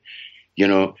said,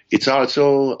 it's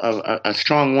also a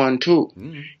strong one too.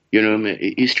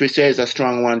 History says a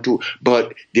strong one too,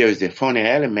 but there's the funny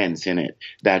elements in it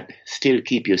that still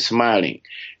keep you smiling.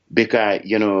 Because,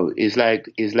 it's like,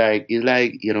 because,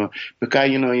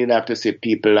 you'd have to say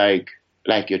people like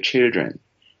your children,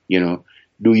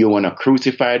 Do you want to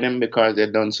crucify them because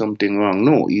they've done something wrong?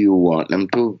 No, you want them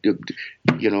to,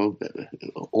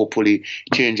 hopefully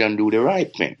change and do the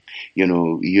right thing. You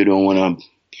don't want to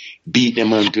beat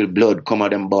them until blood come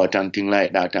out them butt and things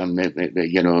like that and,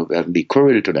 be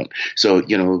cruel to them. So,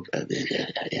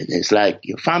 it's like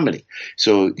your family.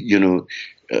 So,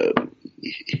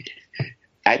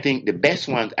 I think the best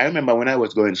ones, I remember when I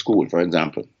was going to school, for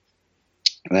example,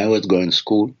 there was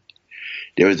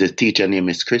a teacher named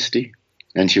Miss Christie.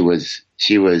 And she was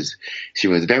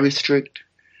very strict,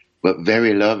 but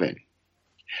very loving.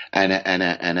 And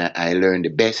I learned the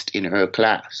best in her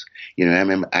class. I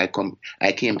remember I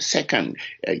came second.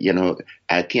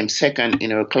 I came second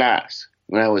in her class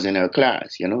when I was in her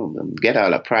class. Get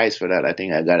all a prize for that. I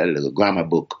think I got a little grammar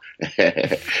book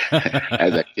as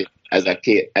a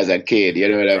kid. You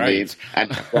know what I mean?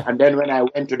 And then when I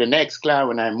went to the next class,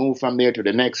 when I moved from there to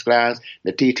the next class,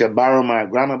 the teacher borrowed my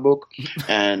grammar book,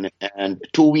 and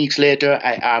 2 weeks later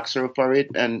I asked her for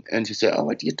it, and she said,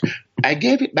 "Oh, I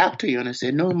gave it back to you." And I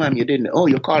said, "No, ma'am, you didn't." "Oh,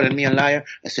 you're calling me a liar?"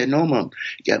 I said, "No, ma'am,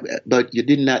 yeah, but you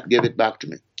did not give it back to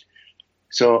me."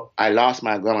 So I lost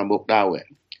my grammar book that way.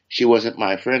 She wasn't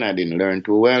my friend. I didn't learn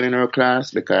too well in her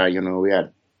class because we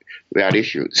had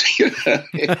issues.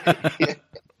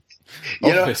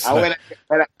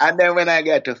 And then when I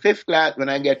get to fifth class,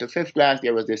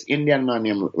 there was this Indian man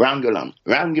named Rangulam.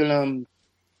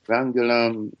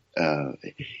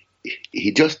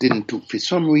 He just didn't, for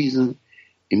some reason,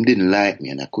 he didn't like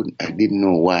me, and I didn't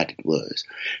know what it was.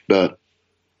 But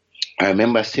I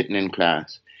remember sitting in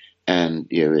class, and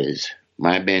there is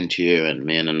my bench here, and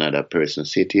me and another person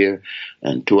sit here,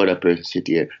 and two other persons sit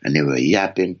here, and they were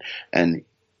yapping. And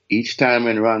each time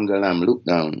when Rangulam looked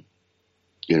down,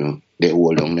 they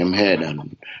hold on them head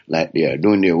and like they are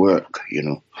doing their work,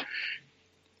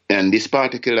 And this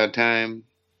particular time,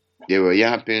 they were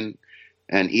yapping,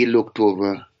 and he looked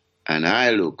over, and I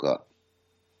look up,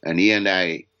 and he and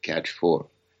I catch four.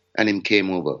 And him came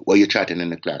over. "Well, you chatting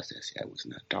in the class?" I said, "I was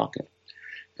not talking."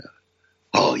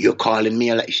 "Oh, you're calling me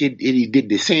a liar." He did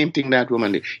the same thing that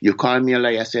woman did. "You calling me a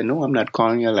liar?" I said, "No, I'm not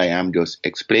calling you a liar. I'm just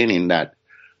explaining that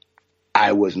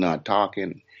I was not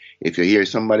talking. If you hear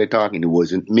somebody talking, it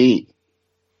wasn't me,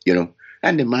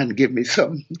 And the man gave me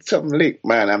some lick,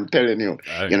 man. I'm telling you,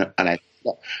 and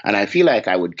I feel like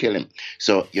I would kill him.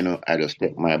 So, I just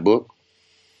take my book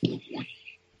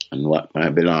and what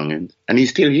my belongings, and he's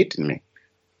still hitting me,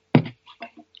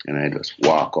 and I just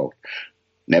walk out,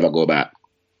 never go back.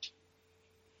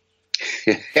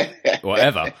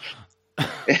 Whatever.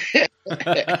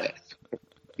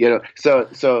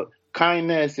 So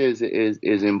kindness is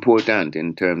important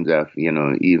in terms of,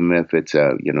 even if it's,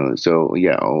 our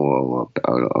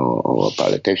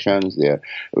politicians,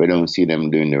 we don't see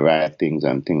them doing the right things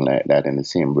and things like that. In the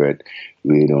same breath,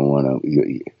 we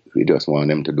just want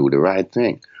them to do the right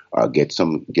thing, or get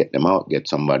them out, get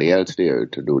somebody else there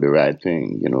to do the right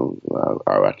thing,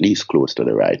 or at least close to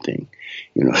the right thing,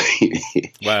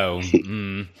 Well,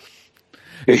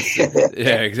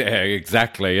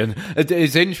 Exactly. And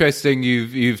it's interesting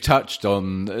you've touched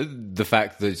on the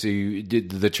fact that you did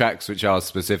the tracks which are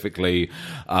specifically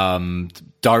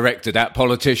directed at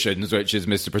politicians, which is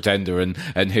Mr. Pretender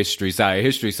and History Say.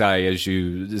 History Say, as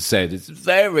you said, it's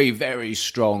very, very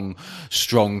strong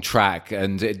track.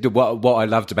 And what I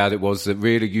loved about it was that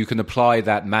really you can apply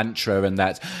that mantra and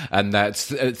that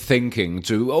thinking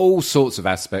to all sorts of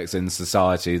aspects in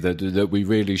society that we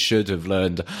really should have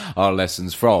learned our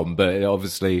lessons from. But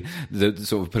obviously the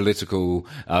sort of political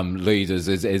leaders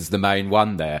is the main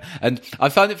one there. And I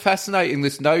find it fascinating,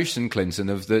 this notion, Clinton,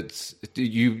 of that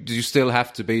you still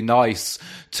have to be nice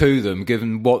to them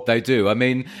given what they do. I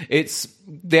mean,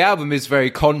 the album is very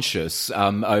conscious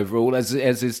overall, as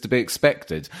is to be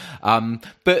expected.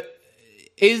 But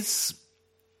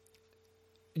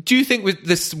do you think with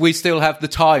this we still have the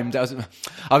time?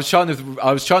 I was trying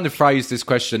to phrase this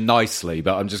question nicely,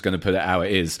 but I'm just going to put it how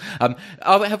it is.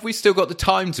 Have we still got the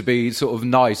time to be sort of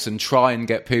nice and try and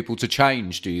get people to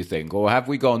change, do you think? Or have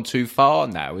we gone too far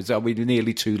now? Are we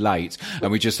nearly too late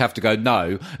and we just have to go,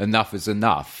 no, enough is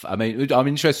enough? I mean, I'm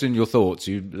interested in your thoughts.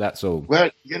 That's all. Well,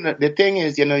 the thing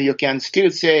is, you can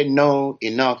still say no,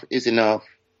 enough is enough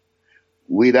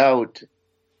without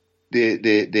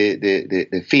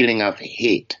the feeling of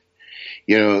hate.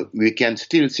 We can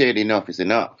still say enough is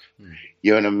enough.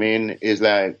 You know what I mean? It's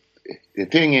like, the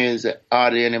thing is,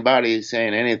 hardly anybody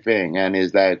saying anything, and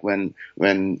it's like when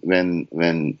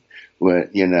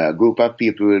a group of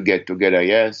people will get together,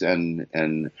 yes,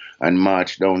 and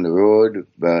march down the road,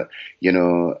 but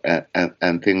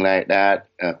and thing like that.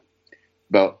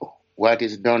 But what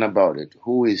is done about it?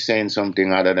 Who is saying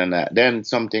something other than that? Then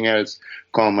something else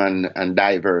come and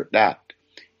divert that.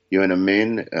 You know what I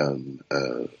mean?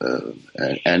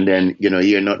 And then,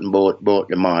 hear nothing about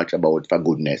the march about for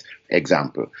goodness,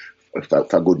 example,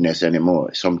 for goodness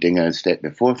anymore. Something else at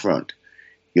the forefront,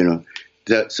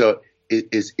 So it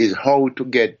is how to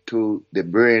get to the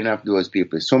brain of those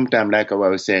people. Sometimes, like I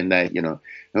was saying, that,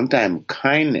 sometimes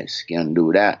kindness can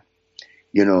do that,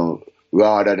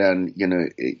 rather than,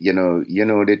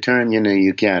 the term,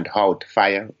 you can't out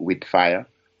fire with fire.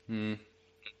 Mm.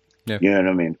 Yeah. You know what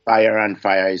I mean? Fire and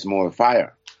fire is more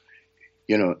fire.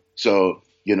 So,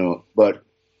 but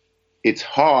it's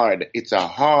hard. It's a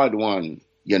hard one,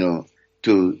 to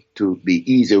be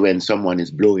easy when someone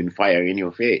is blowing fire in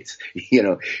your face.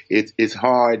 It's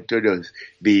hard to just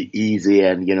be easy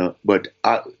and, but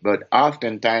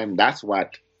oftentimes that's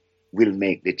what will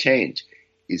make the change.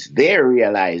 It's their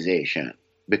realization,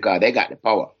 because they got the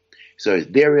power. So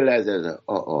it's their realization,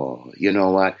 you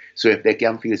know what? So if they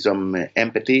can feel some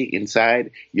empathy inside,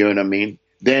 you know what I mean?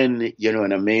 Then, you know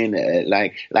what I mean?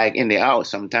 Like in the house,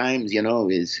 sometimes,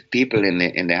 is people in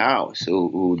the house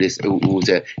who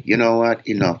say, you know what?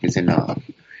 Enough is enough,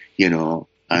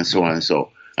 and so on and so.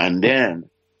 And then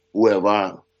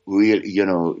whoever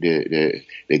the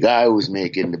guy who's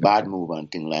making the bad move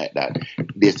and thing like that,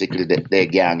 basically they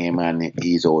gang him and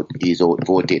he's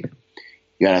outvoted.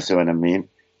 You understand what I mean?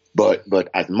 But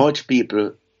as much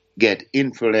people get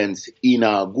influence in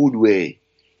a good way,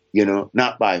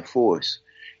 not by force,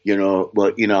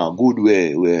 but in a good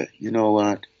way where, you know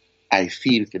what, I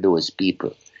feel for those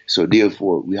people. So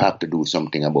therefore we have to do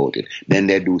something about it. Then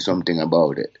they do something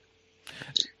about it.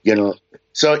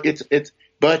 So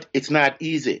but it's not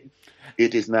easy.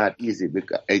 It is not easy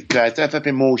because of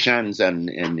emotions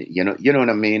and you know what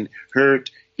I mean?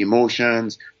 Hurt,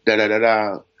 emotions,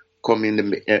 come in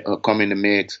the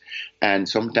mix, and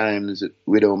sometimes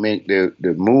we don't make the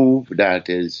move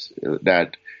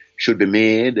that should be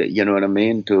made. You know what I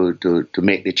mean? To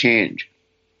make the change.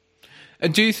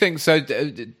 And do you think so?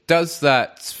 Does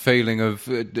that feeling of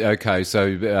whatever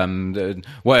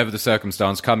the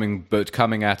circumstance,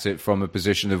 coming at it from a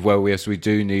position of, well, yes, we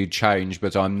do need change,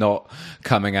 but I'm not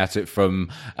coming at it from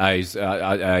a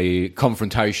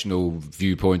confrontational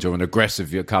viewpoint or an aggressive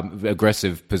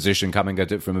position, coming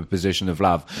at it from a position of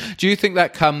love. Do you think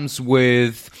that comes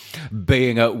with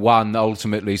being at one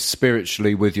ultimately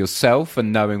spiritually with yourself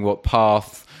and knowing what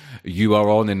path you are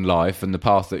on in life and the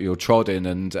path that you're trod in,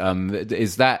 and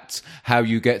is that how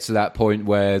you get to that point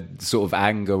where sort of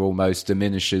anger almost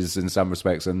diminishes in some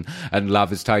respects and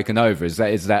love is taken over? Is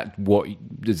that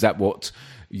what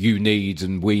you need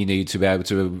and we need to be able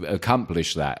to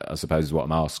accomplish that, I suppose is what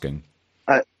I'm asking.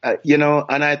 And I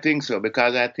think so,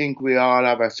 because I think we all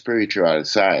have a spiritual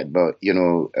side, but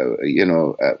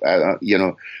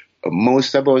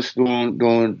most of us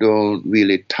don't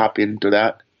really tap into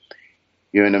that.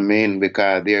 You know what I mean?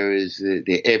 Because there is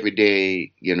the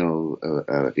everyday,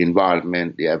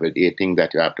 involvement, the everyday thing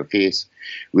that you have to face,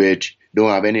 which don't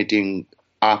have anything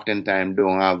oftentimes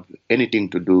don't have anything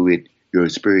to do with your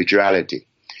spirituality.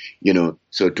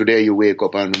 So today you wake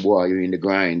up and boy, you're in the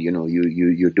grind,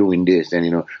 you're doing this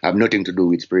and, have nothing to do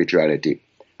with spirituality.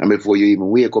 And before you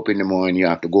even wake up in the morning, you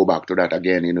have to go back to that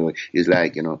again, it's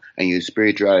like, and your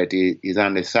spirituality is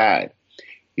on the side.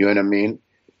 You know what I mean?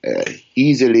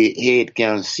 Easily hate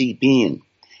can seep in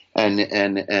and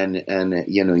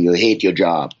you hate your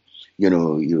job.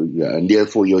 And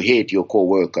therefore you hate your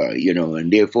coworker,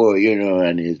 and therefore,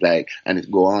 and it's like, and it's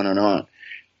go on and on.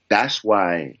 That's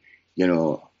why,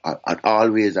 I'm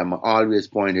always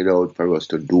pointed out for us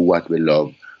to do what we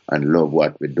love and love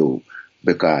what we do.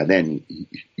 Because then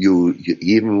you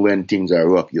even when things are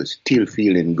rough, you're still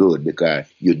feeling good because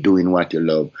you're doing what you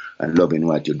love and loving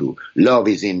what you do. Love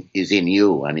is in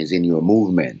you and is in your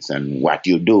movements and what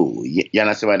you do. You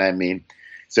understand what I mean?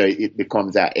 So it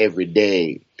becomes that every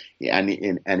day. And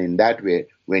in that way,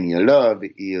 when you love,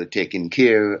 you're taking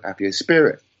care of your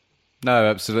spirit. No,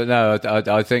 absolutely. No,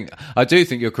 I do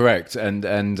think you're correct,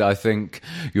 and I think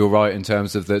you're right in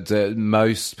terms of that.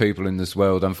 Most people in this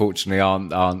world, unfortunately,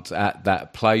 aren't at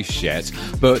that place yet.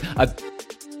 But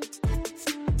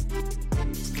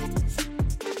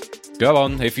go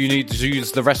on, if you need to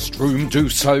use the restroom, do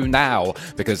so now,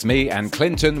 because me and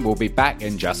Clinton will be back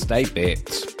in just a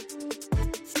bit.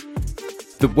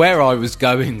 Where I was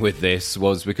going with this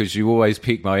was because you always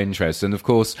pique my interest, and of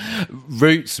course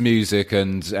roots music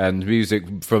and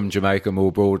music from Jamaica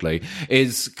more broadly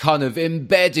is kind of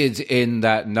embedded in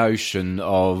that notion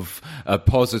of a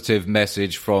positive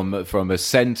message from a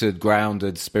centered,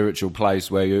 grounded, spiritual place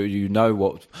where you know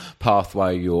what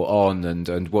pathway you're on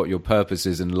and what your purpose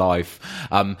is in life,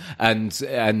 and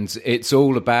it's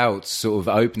all about sort of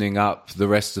opening up the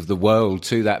rest of the world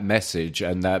to that message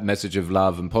and that message of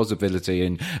love and possibility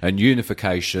and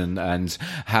unification, and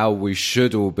how we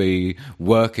should all be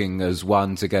working as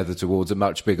one together towards a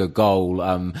much bigger goal,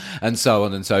 and so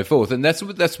on and so forth. And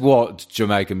that's what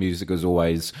Jamaican music is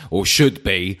always, or should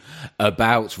be,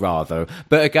 about rather.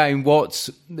 But again, what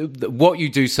you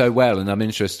do so well, and I'm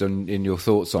interested in your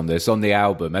thoughts on this, on the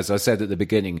album, as I said at the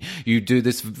beginning, you do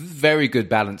this very good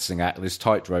balancing act, this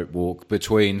tightrope walk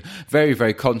between very,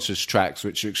 very conscious tracks,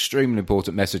 which are extremely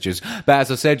important messages. But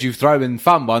as I said, you throw in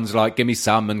fun ones like Gimme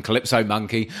Some and Calypso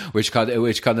Monkey, which kind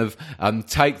of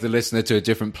take the listener to a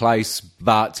different place,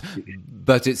 but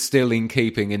it's still in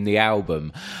keeping in the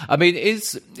album. I mean,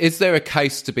 is there a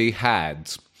case to be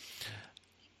had?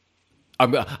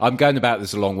 I'm going about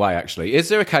this a long way, actually. Is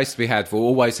there a case to be had for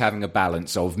always having a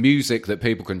balance of music that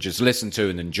people can just listen to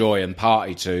and enjoy and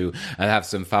party to and have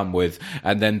some fun with,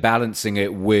 and then balancing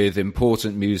it with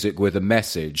important music with a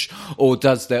message? Or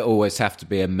does there always have to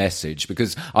be a message?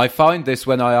 Because I find this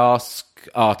when I ask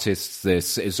artists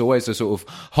this, it's always a sort of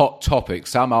hot topic.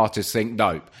 Some artists think,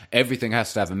 no, everything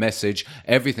has to have a message,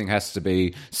 everything has to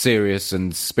be serious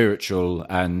and spiritual,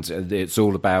 and it's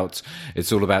all about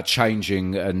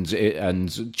changing and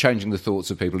changing the thoughts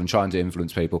of people and trying to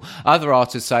influence people. Other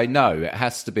artists say no, it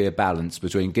has to be a balance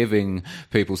between giving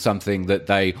people something that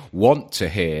they want to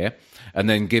hear and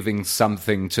then giving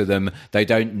something to them they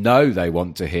don't know they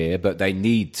want to hear but they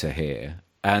need to hear.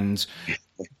 And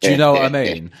do you know what I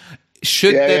mean?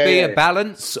 Should there be a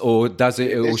balance, or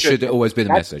should it always be the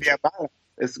message?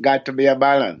 It's got to be a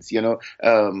balance, because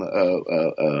I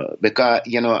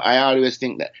always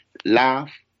think that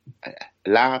laugh.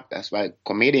 That's why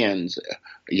comedians,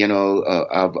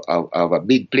 have a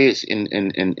big place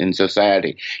in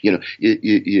society.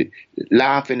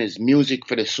 Laughing is music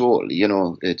for the soul.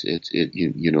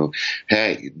 It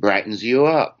brightens you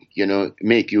up.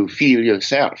 Make you feel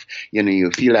yourself. You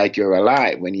feel like you're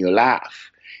alive when you laugh.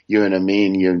 You know what I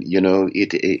mean?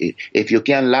 If you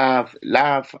can laugh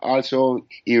also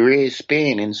erase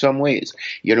pain in some ways.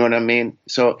 You know what I mean?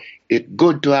 So it's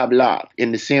good to have laugh.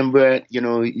 In the same way,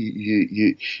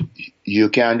 you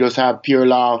can just have pure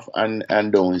laugh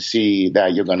and don't see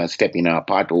that you're gonna step in a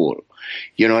pothole.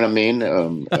 You know what I mean?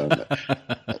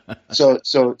 So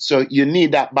you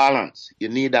need that balance. You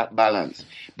need that balance.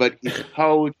 But it's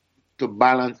how to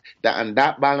balance that, and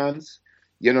that balance,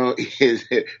 is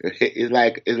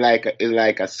like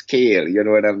a scale, you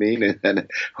know what I mean? And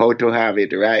how to have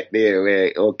it right there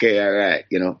where, okay, all right,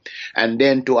 and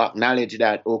then to acknowledge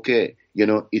that, okay,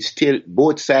 it's still,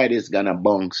 both sides is gonna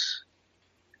bounce,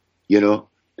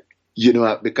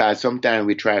 because sometimes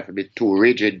we try to be too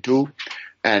rigid too,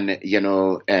 and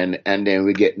then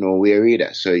we get nowhere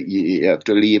either. So you have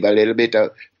to leave a little bit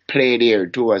of play there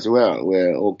too as well,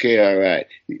 where, okay, all right,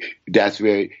 that's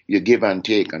where you give and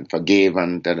take and forgive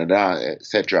and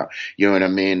etc. You know what I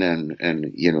mean? And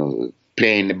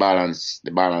playing the balance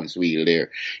wheel there,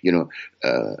 you know.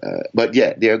 But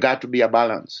yeah, there got to be a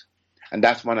balance, and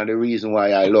that's one of the reasons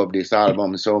why I love this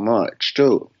album so much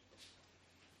too.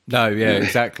 No, yeah,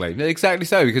 exactly, exactly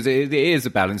so, because it is a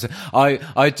balance.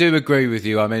 I do agree with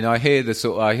you. I mean, I hear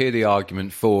the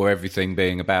argument for everything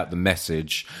being about the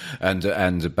message and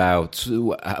about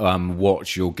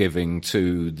what you're giving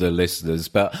to the listeners.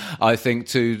 But I think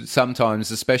too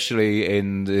sometimes, especially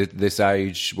in this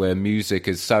age where music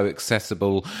is so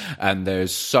accessible and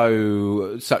there's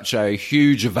such a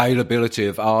huge availability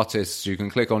of artists, you can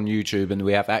click on YouTube and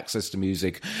we have access to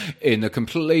music in a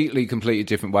completely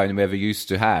different way than we ever used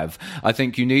to have. I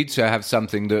think you need to have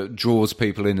something that draws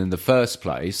people in the first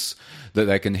place that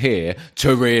they can hear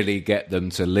to really get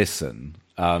them to listen.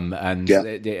 And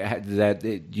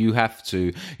you have to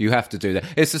do that.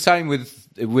 It's the same with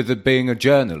being a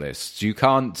journalist. You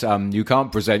can't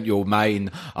present your main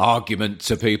argument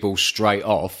to people straight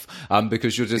off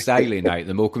because you'll just alienate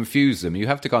them or confuse them. You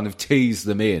have to kind of tease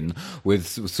them in with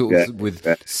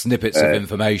snippets of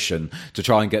information to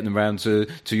try and get them around to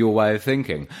your way of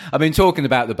thinking. I mean, talking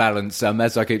about the balance,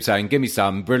 as I keep saying, Gimme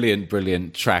Some,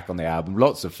 brilliant track on the album,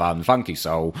 lots of fun, funky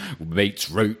soul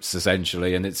meets roots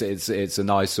essentially, and it's a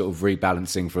nice sort of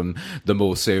rebalancing from the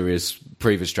more serious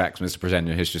previous tracks Mr.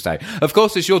 Presenter History Say. Of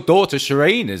course, it's your daughter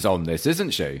Shireen is on this,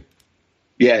 isn't she?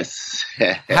 Yes.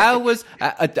 How was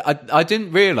I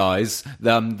didn't realise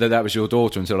that was your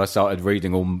daughter until I started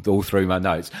reading all through my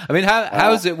notes. I mean,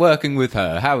 how is it working with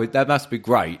her? That must be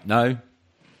great, no?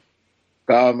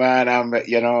 Oh man, I'm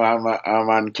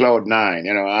on cloud nine.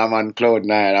 I'm on cloud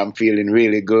nine. I'm feeling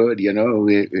really good.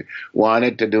 We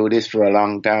wanted to do this for a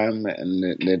long time, and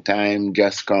the time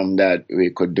just come that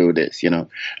we could do this.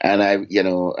 And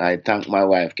I thank my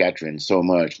wife Catherine so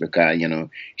much because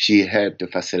she helped to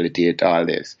facilitate all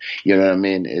this. You know what I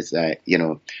mean? It's like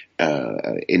in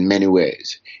many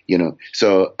ways.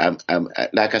 So I'm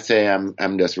like I say,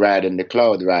 I'm just riding the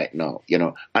cloud right now.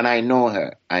 And I know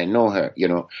her.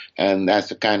 And that's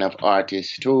the kind of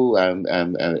artist too,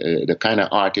 the kind of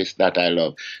artist that I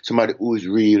love. Somebody who's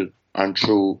real and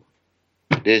true.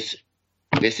 This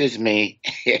is me.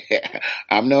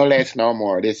 I'm no less, no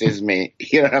more. This is me.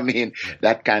 You know what I mean?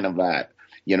 That kind of vibe.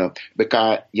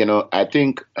 Because I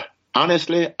think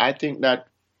honestly, that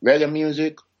reggae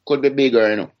music could be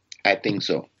bigger. I think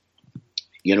so.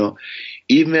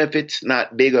 Even if it's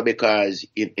not bigger, because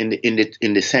in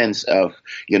the sense of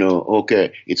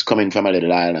okay, it's coming from a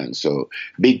little island, so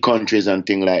big countries and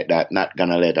things like that not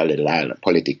gonna let a little island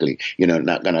politically,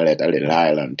 not gonna let a little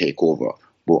island take over.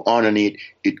 But underneath,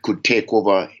 it could take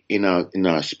over in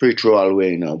a spiritual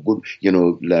way, in a good,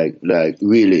 like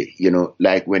really,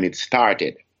 like when it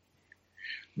started,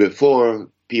 before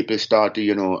people start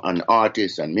to, and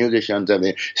artists and musicians, and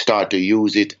they start to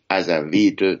use it as a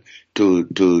vehicle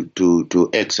to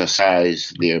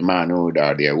exercise their manhood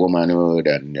or their womanhood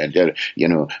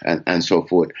and so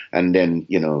forth. And then,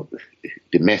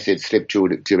 the message slip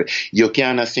through you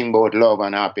cannot sing about love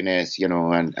and happiness,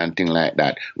 and things like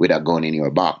that with a gun in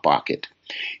your back pocket.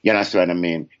 You understand what I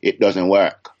mean? It doesn't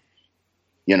work.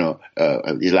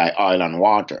 It's like oil and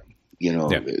water,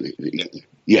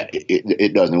 Yeah,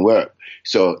 it doesn't work.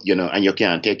 So, and you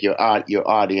can't take your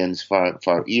audience for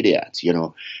idiots,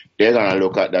 They're gonna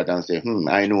look at that and say,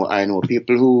 I know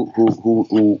people who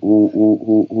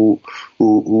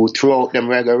throw out them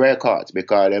reggae records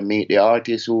because they meet the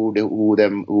artists who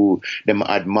them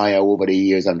admire over the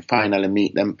years and finally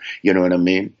meet them, you know what I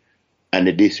mean? And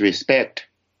the disrespect,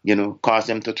 cause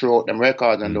them to throw out them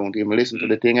records and don't even listen to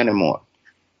the thing anymore.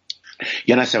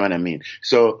 You understand what I mean?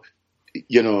 So,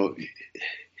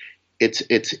 it's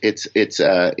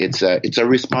a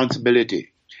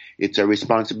responsibility. It's a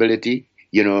responsibility.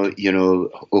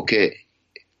 Okay,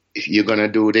 if you're gonna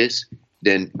do this,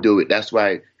 then do it. That's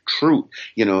why truth,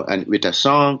 and with a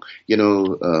song,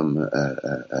 the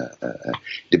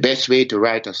best way to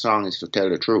write a song is to tell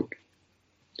the truth.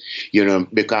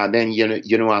 Because then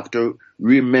you have to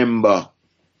remember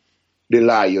the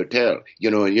lie you tell.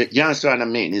 You understand what I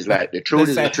mean? It's like the truth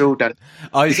is the truth. And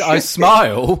I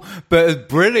smile, but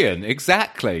brilliant.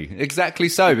 Exactly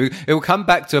so. It will come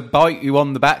back to bite you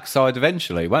on the backside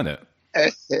eventually, won't it?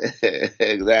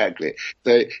 Exactly.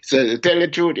 So to tell the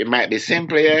truth, it might be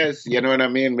simple, yes, you know what I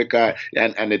mean? Because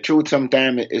and the truth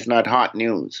sometimes is not hot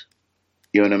news.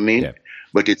 You know what I mean? Yeah.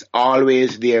 But it's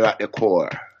always there at the core.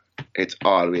 It's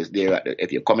always there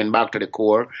if you're coming back to the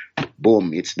core,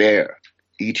 boom, it's there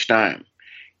each time.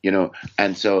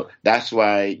 And so that's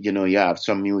why, you have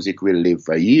some music will live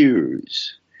for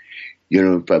years.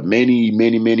 For many,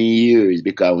 many, many years,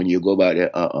 because when you go back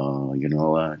there, you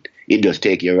know what? It just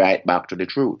take you right back to the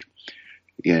truth.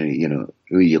 you know,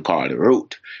 who you call the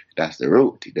root. That's the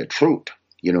root, the truth,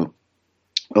 you know.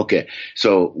 Okay,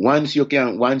 so once you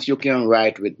can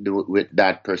write with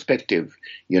that perspective,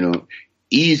 you know,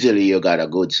 easily you got a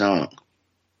good song.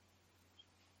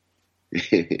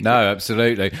 No,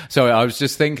 absolutely. So I was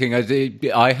just thinking,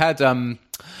 I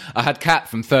had Kat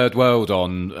from Third World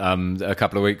on a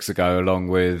couple of weeks ago, along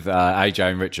with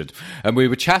AJ and Richard, and we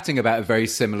were chatting about a very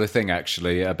similar thing,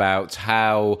 actually, about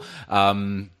how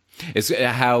it's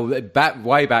how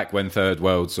way back when Third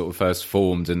World sort of first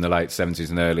formed in the late 70s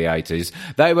and early 80s,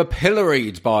 they were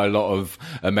pilloried by a lot of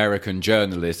American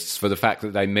journalists for the fact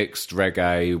that they mixed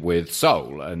reggae with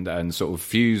soul and sort of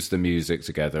fused the music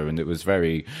together, and it was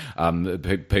very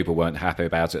people weren't happy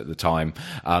about it at the time.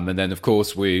 And then, of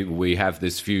course, we have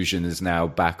this fusion is now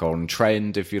back on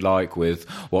trend, if you like, with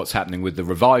what's happening with the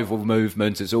revival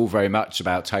movement. It's all very much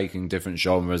about taking different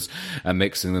genres and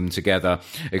mixing them together,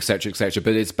 etc., etc.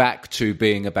 But it's back to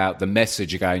being about the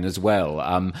message again as well.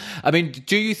 I mean,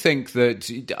 do you think that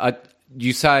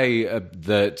you say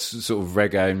that sort of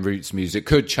reggae and roots music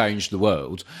could change the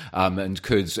world, and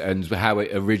how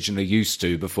it originally used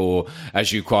to before,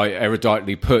 as you quite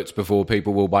eruditely put, before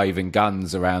people were waving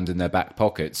guns around in their back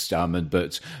pockets,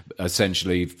 but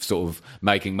essentially sort of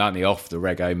making money off the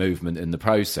reggae movement in the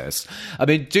process. I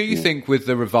mean, do you think with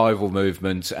the revival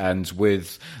movement and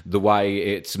with the way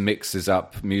it mixes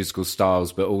up musical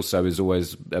styles, but also is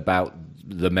always about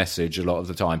the message a lot of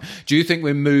the time, do you think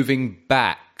we're moving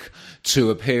back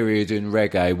to a period in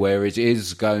reggae where it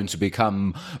is going to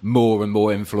become more and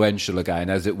more influential again,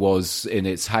 as it was in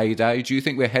its heyday? Do you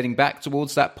think we're heading back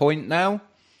towards that point now?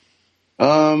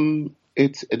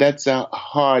 That's a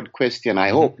hard question. I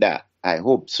hope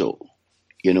so.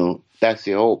 You know, that's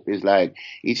the hope. It's like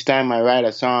each time I write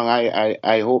a song,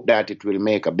 I hope that it will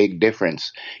make a big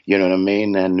difference. You know what I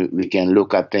mean? And we can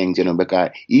look at things, you know,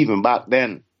 because even back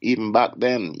then,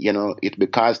 you know, it's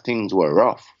because things were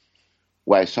rough.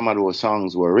 Why some of those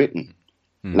songs were written,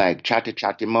 like Chatty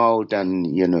Chatty Mouth,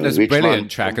 and you know, there's a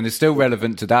brilliant track, and it's still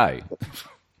relevant today.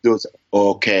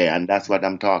 Okay, and that's what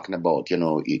I'm talking about. You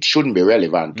know, it shouldn't be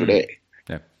relevant today.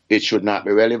 Yeah. It should not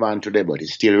be relevant today, but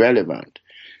it's still relevant.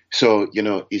 So you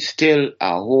know, it's still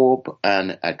a hope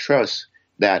and a trust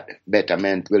that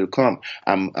betterment will come.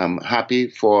 I'm happy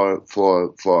for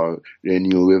the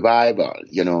new revival,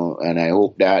 you know, and I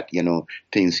hope that, you know,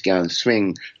 things can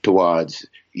swing towards,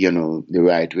 you know, the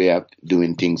right way of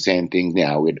doing things, same thing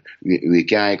now. We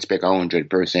can't expect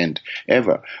 100%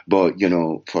 ever, but, you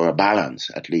know, for a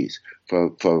balance, at least, for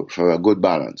a good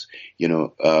balance, you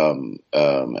know.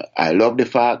 I love the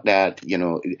fact that, you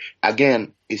know,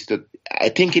 again, I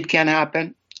think it can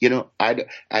happen, you know.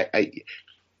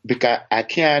 Because I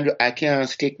can't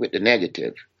stick with the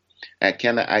negative. I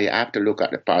have to look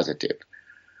at the positive.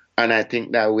 And I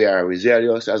think that we are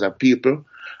resilient as a people.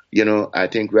 You know, I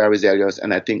think we are resilient,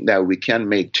 and I think that we can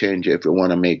make change if we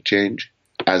want to make change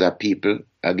as a people.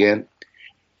 Again,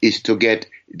 is to get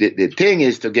the thing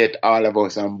is to get all of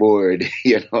us on board,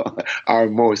 you know, or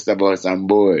most of us on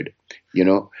board, you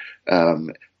know.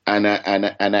 And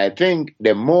I think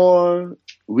the more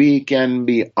we can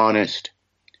be honest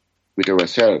with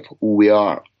ourselves, who we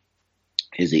are,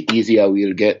 is the easier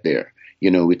we'll get there.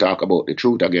 You know, we talk about the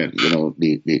truth again. You know,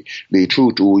 the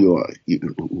truth who you are,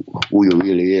 who you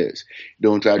really is.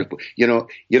 Don't try to put, you know,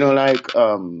 like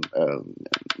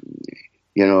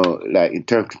you know, like in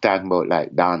terms of talking about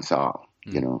like dancehall,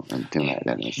 you know, and things like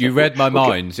that. You read my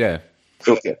mind, yeah.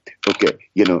 Okay.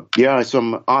 You know, there are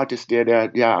some artists there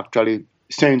that they are actually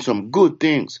saying some good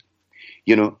things,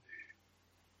 you know.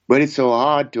 But it's so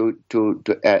hard to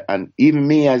and even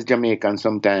me as Jamaican,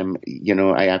 sometimes, you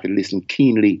know, I have to listen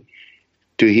keenly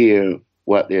to hear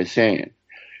what they're saying.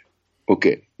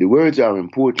 Okay, the words are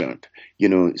important, you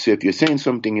know, so if you're saying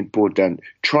something important,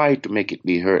 try to make it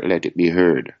be heard, let it be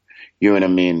heard. You know what I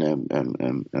mean?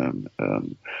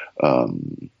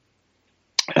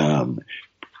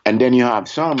 And then you have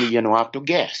some, you know, have to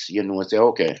guess, you know, say,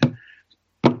 okay,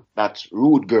 that's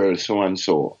Rude Girl so and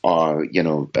so, or you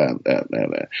know,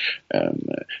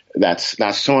 that's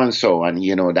so and so, and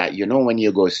you know that, you know, when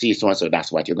you go see so and so,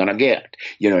 that's what you're gonna get.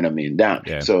 You know what I mean?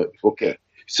 Yeah. So okay,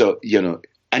 so you know,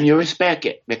 and you respect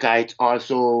it because it's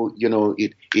also, you know,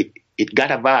 it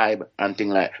got a vibe and thing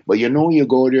like. But you know, you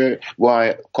go there, why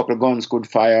a couple of guns could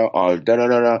fire or da da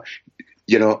da da.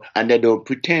 You know, and they don't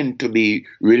pretend to be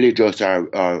religious or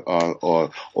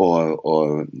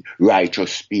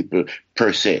righteous people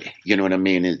per se. You know what I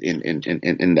mean?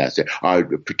 In that sense, or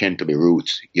pretend to be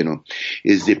roots. You know,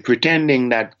 is the pretending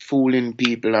that fooling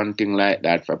people and things like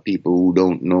that for people who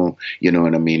don't know. You know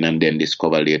what I mean? And then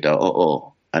discover later,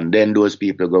 And then those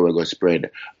people go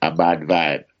spread a bad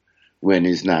vibe when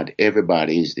it's not.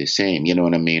 Everybody is the same, you know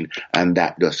what I mean? And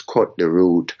that just cut the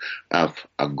root of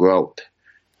a growth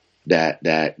that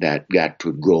got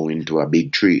to grow into a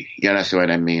big tree. You understand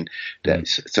what I mean?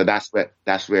 So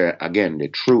that's where again the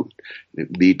truth.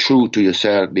 Be true to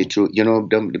yourself. Be true.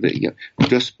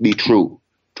 Just be true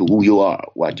to who you are,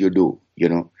 what you do.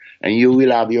 And you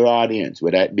will have your audience,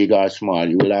 whether it's big or small.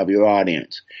 You will have your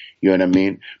audience. You know what I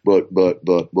mean? But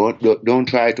don't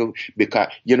try to, because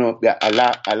a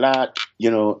lot.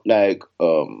 Like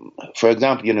for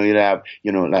example, you have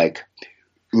like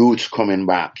roots coming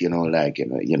back.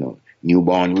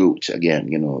 Newborn roots again.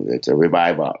 It's a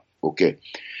revival. Okay,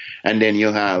 and then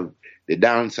you have the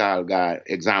dancehall guy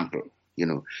example.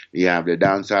 You have the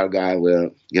dancehall guy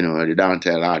where the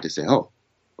dancehall artist say, "Oh,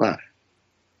 wow,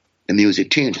 the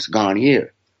music change is gone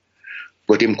here."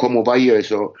 But him come over here,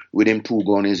 so with him 2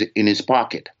 guns in his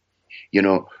pocket,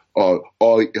 or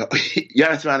you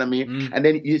understand what I mean? Mm. And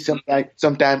then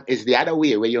sometimes it's the other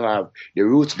way where you have the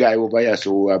roots guy over here,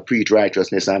 so preach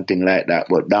righteousness and thing like that,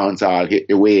 but dancehall hit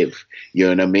the wave, you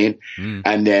know what I mean? Mm.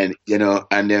 And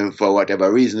then for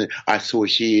whatever reason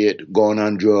associate going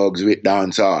on drugs with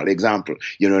dancehall. Example,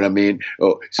 you know what I mean?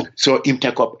 So him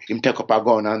take up a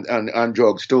gun on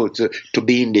drugs too, to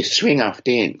be in the swing of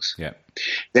things. Yeah.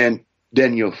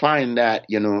 Then you find that,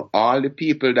 all the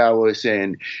people that were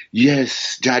saying,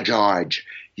 yes, Jah George,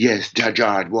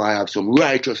 boy, I have some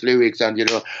righteous lyrics, and,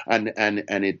 and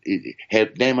it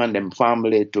helped them and them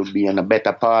family to be on a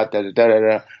better path,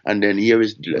 and then here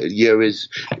is Jah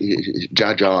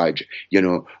George,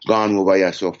 gone over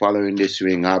here, so following the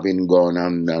swing, having gone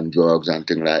on drugs and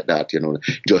things like that,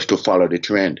 just to follow the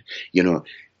trend,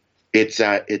 It's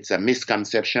a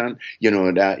misconception,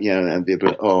 and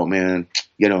people, oh man,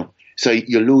 so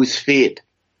you lose faith,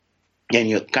 and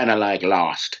you're kind of like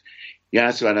lost. You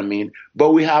understand what I mean?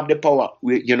 But we have the power.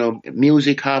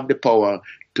 Music have the power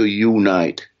to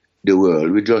unite the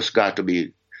world. We just got to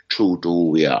be true to who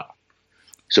we are,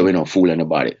 so we're not fooling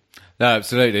anybody. No,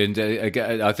 absolutely, and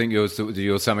again, I think your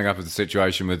summing up of the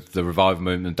situation with the revival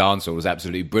movement and dancehall was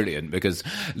absolutely brilliant, because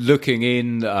looking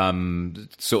in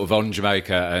sort of on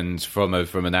Jamaica and from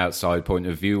an outside point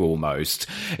of view, almost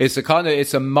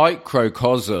it's a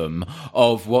microcosm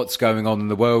of what's going on in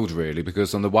the world, really.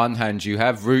 Because on the one hand, you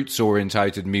have roots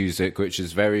orientated music, which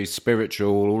is very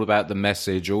spiritual, all about the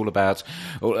message, all about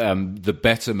the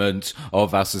betterment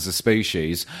of us as a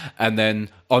species, and then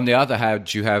on the other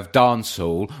hand, you have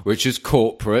dancehall, which is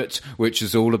corporate, which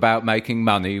is all about making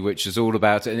money, which is all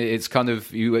about, and it's kind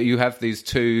of, you have these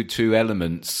two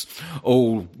elements,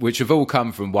 all which have all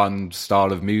come from one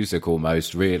style of music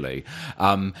almost, really.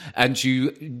 And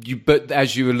you, but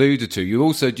as you alluded to,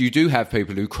 you do have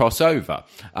people who cross over,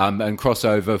 and cross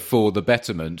over for the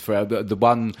betterment. For the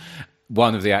one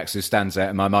of the acts that stands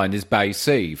out in my mind is Bay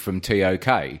C from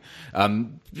TOK.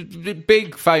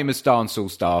 Big famous dancehall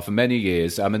star for many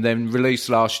years, and then released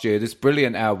last year this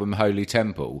brilliant album Holy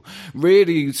Temple,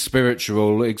 really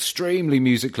spiritual, extremely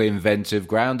musically inventive,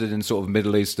 grounded in sort of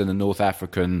Middle Eastern and North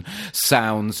African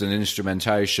sounds and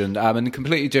instrumentation, and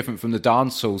completely different from the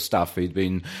dancehall stuff he'd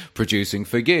been producing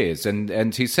for years.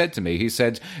 And he said to me,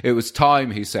 it was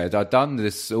time, he said, I'd done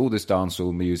all this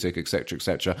dancehall music,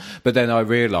 etc., but then I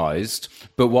realised,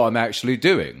 but what I'm actually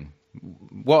doing?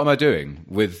 What am I doing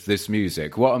with this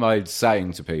music? What am I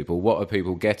saying to people? What are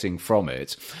people getting from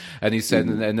it? And he said,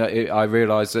 and I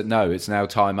realised that no, it's now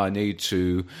time I need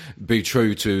to be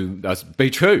true to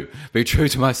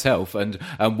myself and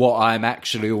what I'm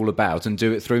actually all about, and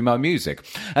do it through my music.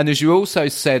 And as you also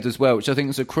said as well, which I think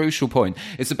is a crucial point,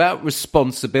 it's about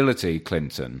responsibility,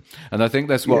 Clinton. And I think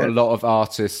that's what a lot of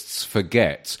artists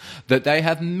forget, that they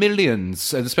have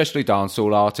millions, and especially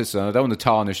dancehall artists, and I don't want to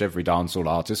tarnish every dancehall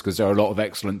artist, because there are a lot of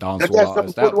excellent dancehall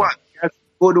artists out there.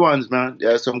 Good ones, man.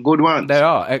 There's some good ones. There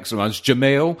are excellent ones.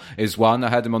 Jamil is one. I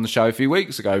had him on the show a few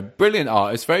weeks ago. Brilliant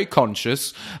artist, very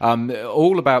conscious.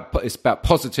 It's about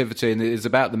positivity, and it's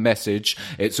about the message.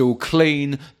 It's all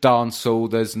clean dancehall.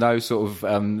 There's no sort of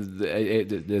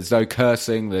there's no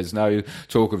cursing. There's no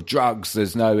talk of drugs.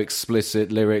 There's no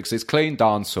explicit lyrics. It's clean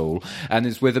dancehall, and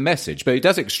it's with a message. But he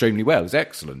does it extremely well. It's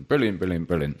excellent. Brilliant.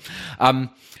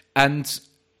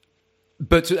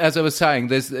 But as I was saying,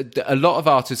 there's a lot of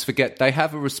artists forget they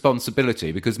have a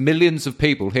responsibility, because millions of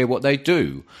people hear what they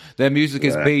do. Their music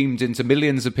is beamed into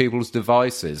millions of people's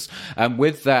devices, and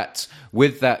with that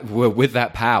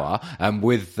power and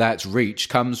with that reach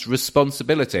comes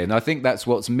responsibility. And I think that's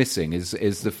what's missing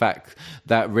is the fact,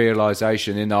 that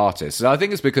realization in artists. And I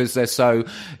think it's because they're so.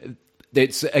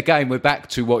 It's again, we're back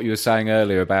to what you were saying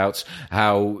earlier about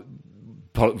how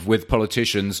with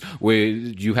politicians, where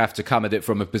you have to come at it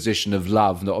from a position of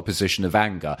love, not a position of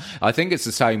anger. I think it's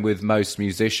the same with most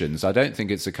musicians. I don't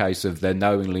think it's a case of they're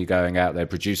knowingly going out there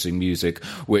producing music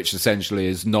which essentially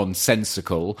is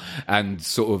nonsensical and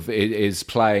sort of is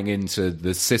playing into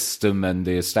the system and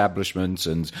the establishment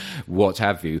and what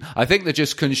have you. I think they're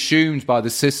just consumed by the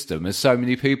system, as so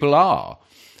many people are.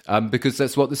 Because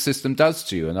that's what the system does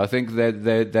to you. And I think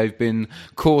they've been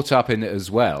caught up in it as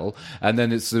well. And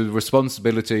then it's the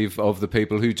responsibility of the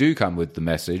people who do come with the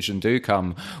message and do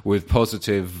come with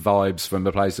positive vibes from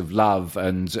a place of love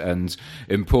and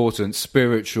important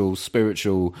spiritual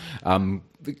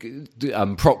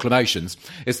proclamations.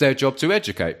 It's their job to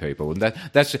educate people, and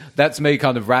that's me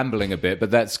kind of rambling a bit,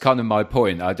 but that's kind of my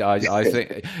point. I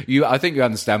think you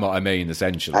understand what I mean.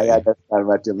 Essentially, I understand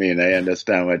what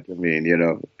you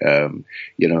mean.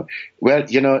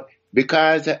 Well,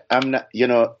 because I'm not,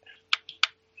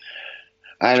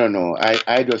 I don't know.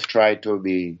 I just try to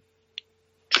be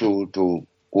true to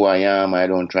who I am. I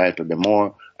don't try to be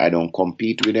more. I don't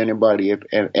compete with anybody. If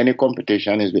any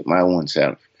competition is with my own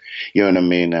self. You know what I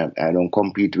mean? I don't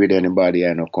compete with anybody.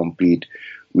 I don't compete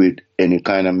with any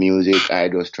kind of music. I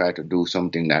just try to do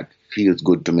something that feels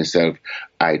good to myself.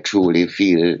 I truly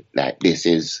feel like this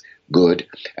is good,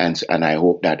 and I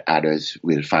hope that others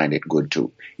will find it good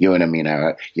too. You know what I mean?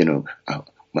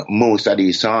 Most of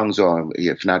these songs, or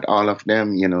if not all of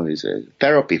them, is a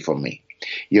therapy for me.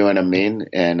 You know what I mean?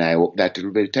 And I hope that it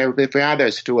will be therapy for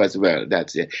others too as well.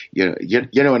 That's it. You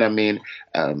know what I mean?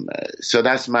 So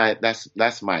that's my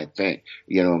thing.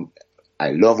 I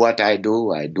love what I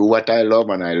do. I do what I love,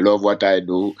 and I love what I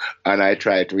do, and I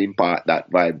try to impart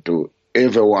that vibe to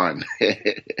everyone.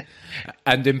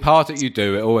 And in part it you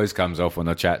do. It always comes off when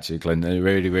I chat to you, Clinton. It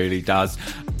really, really does.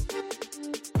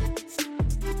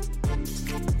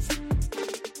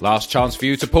 Last chance for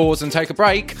you to pause and take a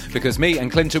break, because me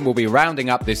and Clinton will be rounding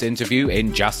up this interview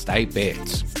in just a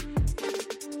bit.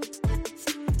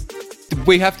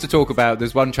 We have to talk about,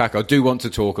 there's one track I do want to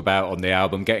talk about on the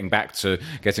album, getting back to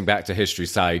History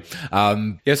Say.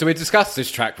 So we discussed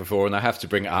this track before, and I have to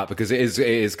bring it up because it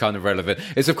is kind of relevant.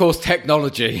 It's of course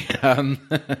Technology,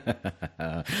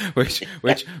 which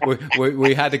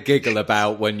we had a giggle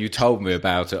about when you told me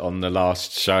about it on the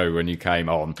last show when you came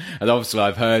on, and obviously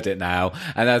I've heard it now.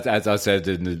 And as I said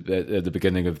at the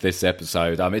beginning of this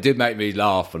episode, it did make me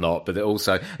laugh a lot, but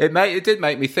it did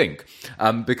make me think,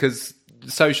 because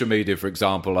social media, for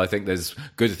example, I think there's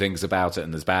good things about it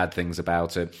and there's bad things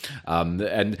about it,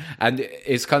 and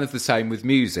it's kind of the same with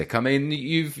music. I mean,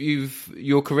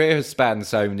 your career has spanned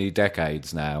so many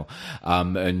decades now,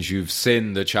 and you've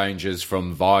seen the changes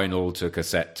from vinyl to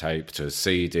cassette tape to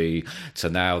CD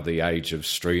to now the age of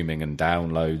streaming and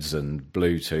downloads and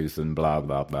Bluetooth and blah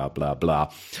blah blah blah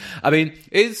blah. I mean,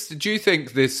 do you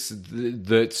think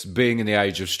that being in the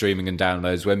age of streaming and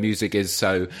downloads, where music is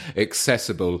so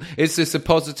accessible, is this a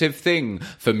positive thing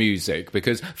for music?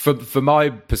 Because from my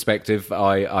perspective,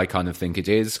 I kind of think it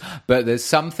is, but there's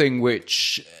something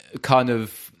which kind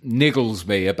of niggles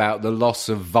me about the loss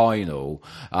of vinyl,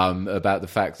 about the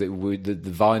fact that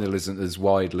the vinyl isn't as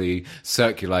widely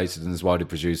circulated and as widely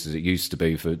produced as it used to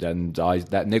be,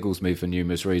 that niggles me for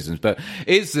numerous reasons. But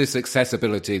is this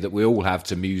accessibility that we all have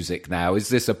to music now, is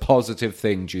this a positive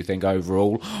thing, do you think,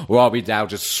 overall? Or are we now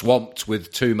just swamped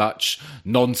with too much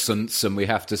nonsense and we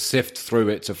have to sift through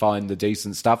it to find the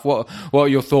decent stuff? What are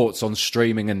your thoughts on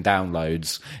streaming and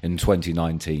downloads in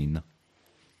 2019?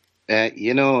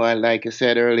 Like I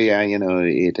said earlier,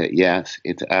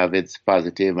 it have its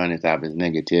positive and it have its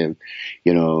negative.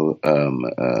 The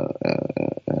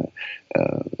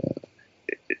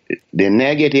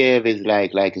negative is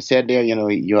like I said there,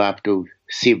 you have to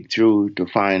sift through to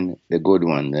find the good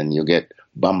ones, and you get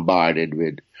bombarded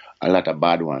with a lot of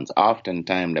bad ones.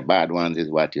 Oftentimes, the bad ones is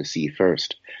what you see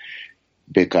first,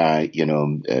 because they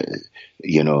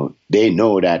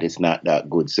know that it's not that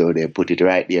good, so they put it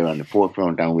right there on the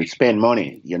forefront, and we spend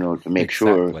money, to make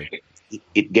sure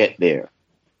it get there.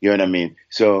 You know what I mean?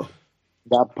 So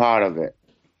that part of it.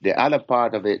 The other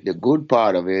part of it, the good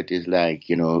part of it, is like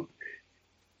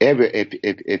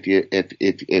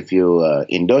if you're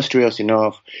industrious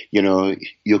enough,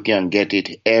 you can get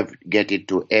it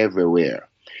to everywhere.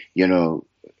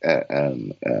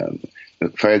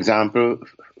 For example,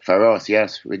 for us,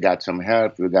 yes, we got some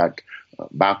help. We got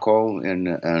Baco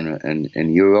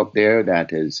in Europe there that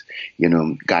has,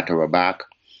 got our back.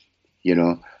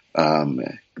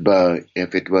 But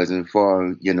if it wasn't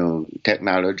for, you know,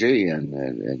 technology and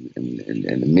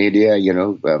the media, you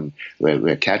know,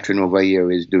 where Catherine over here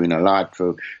is doing a lot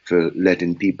for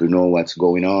letting people know what's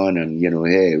going on, and, you know,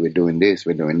 hey, we're doing this,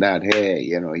 we're doing that, hey,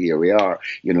 you know, here we are,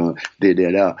 you know,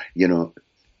 you know,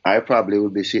 I probably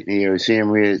would be sitting here same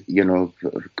way, you know,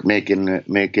 making a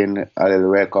little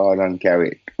record and carry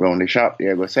it around the shop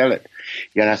there, go sell it.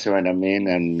 You understand what I mean?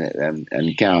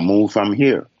 And can't move from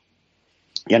here.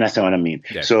 You understand what I mean?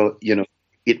 Yeah. So, you know,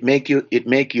 it make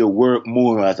you work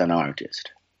more as an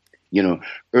artist. You know,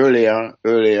 earlier,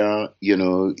 you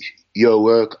know, your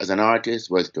work as an artist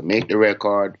was to make the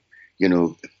record, you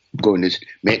know,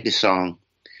 make the song.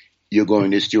 You go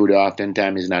in the studio,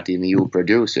 oftentimes it's not even you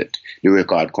produce it. The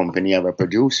record company have a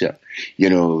producer, you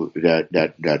know,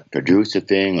 that produce the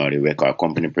thing, or the record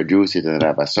company produces it and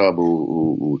have a sub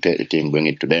who take the thing, bring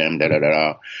it to them,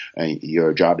 and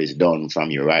your job is done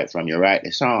from you write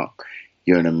the song.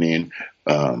 You know what I mean?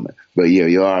 But yeah,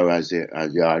 you are as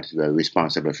the artist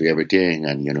responsible for everything,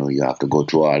 and you know you have to go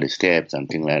through all the steps and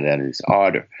things like that. It's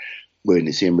harder. But in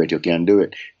the same way you can do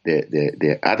it.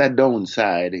 The other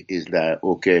downside is that,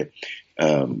 okay,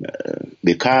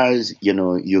 because, you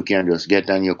know, you can just get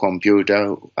on your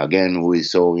computer, again, who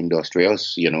is so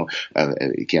industrious, you know,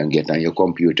 you can get on your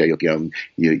computer, you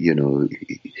know,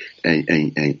 and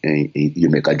you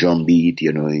make a drum beat,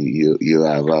 you know, you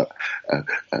have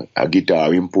a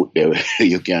guitar input there.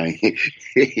 You can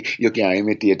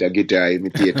imitate a guitar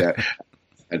imitator.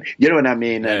 And you know what I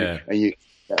mean? Yeah.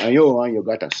 And you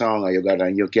got a song, or you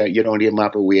don't even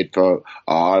have to wait for an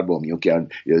album. You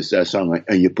say a song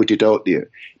and you put it out there.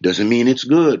 Doesn't mean it's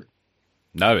good.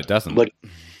 No, it doesn't. But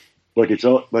it's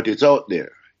out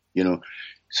there, you know.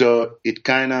 So it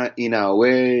kind of, in a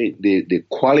way, the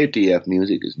quality of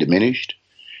music is diminished.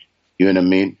 You know what I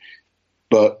mean?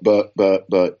 But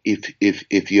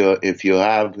if you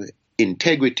have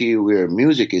integrity where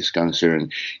music is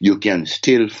concerned, you can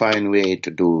still find way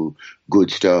to do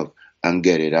good stuff and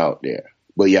get it out there.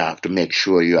 But you have to make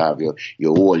sure you have your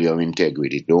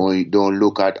integrity. Don't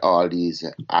look at all these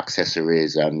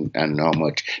accessories and how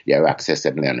much they're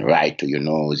accessible and right to your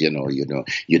nose. You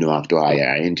don't have to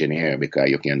hire an engineer because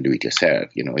you can do it yourself.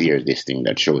 You know, here's this thing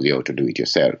that shows you how to do it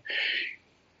yourself.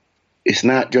 It's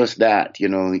not just that. You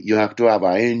know, you have to have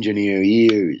an engineer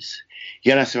ears.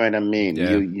 You understand what I mean?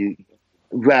 Yeah. You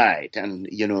right, and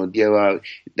you know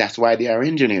that's why they are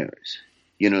engineers.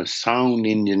 You know, sound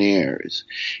engineers,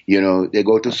 you know, they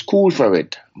go to school for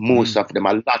it. Most of them,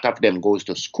 a lot of them goes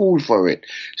to school for it,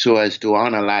 so as to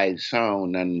analyze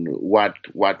sound and what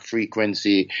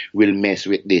frequency will mess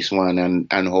with this one and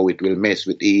how it will mess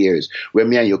with the ears. Where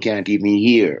me and you can't even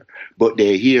hear, but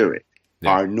they hear it.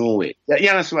 Or know it. You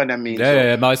understand what I mean?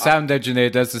 Yeah, my sound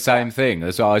engineer does the same thing.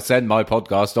 That's why I send my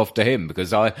podcast off to him,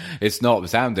 because it's not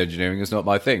sound engineering, it's not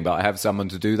my thing, but I have someone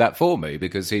to do that for me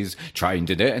because he's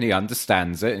trained in it and he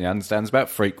understands it and he understands about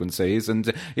frequencies,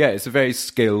 and yeah, it's a very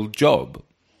skilled job.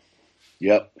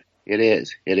 Yep, it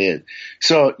is.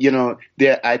 So, you know,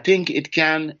 I think it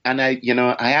can, and I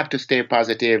have to stay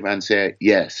positive and say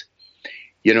yes.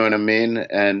 You know what I mean?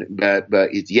 But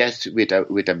it's yes with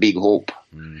a big hope.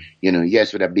 You know,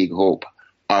 yes with a big hope.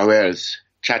 Or else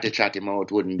chatty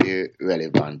mouth wouldn't be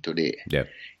relevant today. Yeah.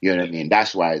 You know what I mean?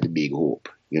 That's why it's a big hope,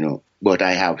 you know. But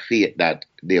I have faith that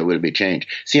there will be change.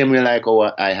 Same way like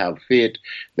I have faith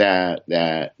that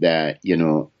you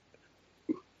know,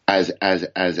 as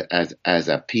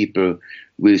a people,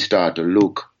 we'll start to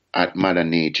look at Mother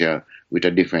Nature with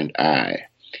a different eye.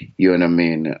 You know what I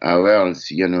mean? Or else,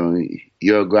 you know,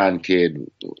 your grandkid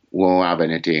won't have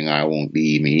anything. I won't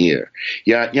be even here.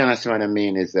 You understand what I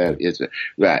mean? It's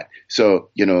right. So,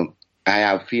 you know, I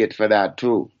have faith for that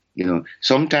too. You know,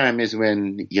 sometimes it's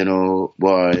when, you know,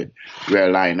 boy, we're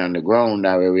lying on the ground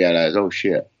that we realize, oh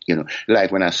shit. You know,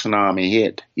 like when a tsunami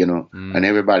hit, you know, and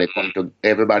everybody come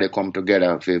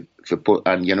together for put,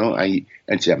 and you know, and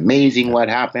it's amazing what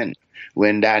happened.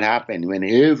 When that happened, when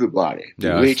everybody,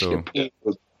 the rich, the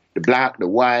people, the black, the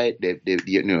white,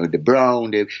 the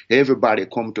brown, everybody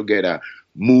come together,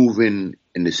 moving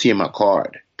in the same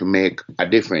accord to make a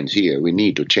difference here. We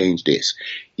need to change this.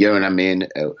 You know what I mean?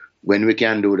 When we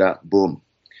can do that, boom.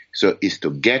 So it's to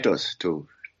get us to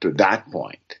that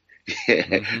point.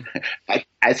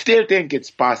 I still think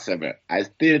it's possible. I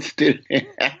still.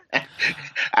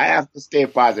 I have to stay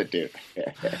positive.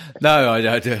 No,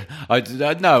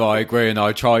 no, I agree, and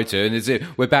I try to. And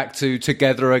we're back to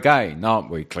together again, aren't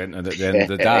we, Clinton? At the end of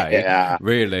the day, Yeah.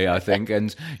 really, I think.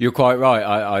 And you're quite right.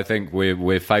 I think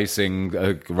we're facing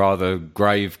a rather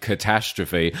grave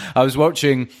catastrophe. I was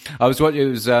watching. It was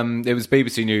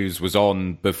BBC News was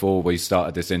on before we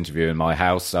started this interview in my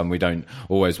house. We don't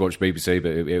always watch BBC,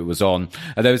 but it was on,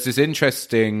 and there was this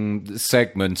interesting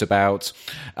segment about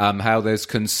how there's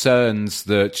concerns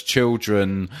that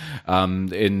children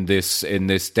in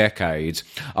this decade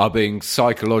are being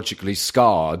psychologically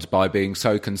scarred by being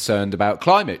so concerned about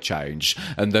climate change,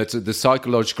 and that the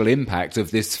psychological impact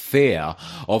of this fear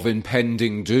of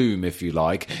impending doom, if you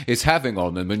like, is having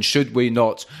on them. And should we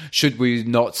not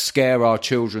scare our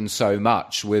children so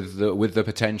much with the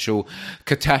potential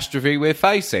catastrophe we're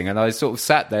facing? And I sort of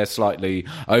sat there slightly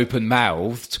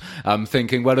open-mouthed,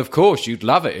 thinking, well, of course you'd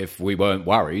love it if we weren't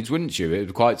worried, wouldn't you? It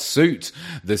would quite suit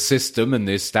the system and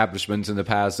the establishment and the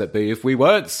powers that be if we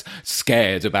weren't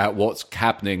scared about what's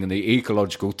happening and the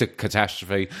ecological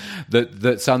catastrophe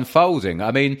that's unfolding.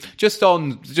 I mean, just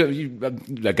on,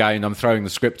 again, I'm throwing the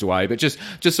script away, but just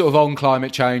sort of on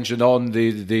climate change and on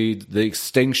the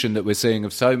extinction that we're seeing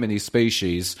of so many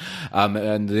species,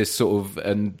 and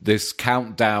this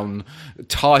countdown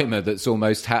timer that's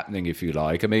almost happening, if you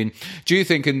like. I mean, do you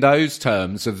think in those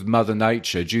terms of Mother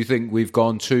Nature, do you think we've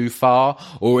gone too far,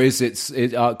 or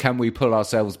can we pull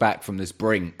ourselves back from this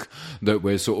brink that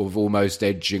we're sort of almost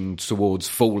edging towards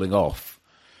falling off?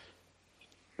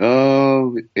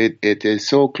 Oh, it is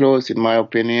so close, in my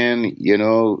opinion. You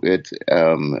know,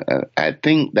 I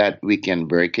think that we can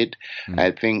break it.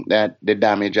 I think that the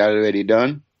damage already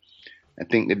done. I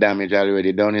think the damage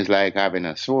already done is like having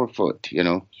a sore foot,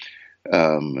 boy,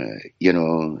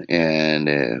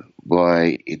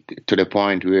 to the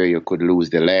point where you could lose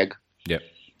the leg. Yep.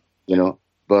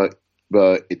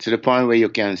 But it's to the point where you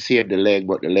can save the leg,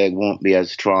 but the leg won't be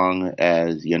as strong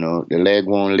as, the leg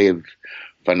won't live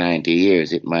for 90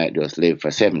 years. It might just live for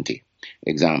 70,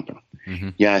 example.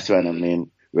 Mm-hmm. Yeah, that's what I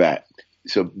mean. Right.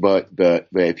 So, but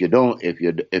if you don't,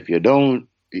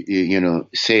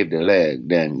 save the leg,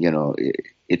 then,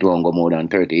 it won't go more than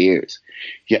 30 years.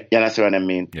 Yeah, that's what I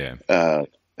mean. Yeah.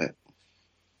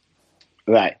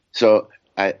 Right. So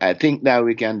I think that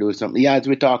we can do something. Yeah, as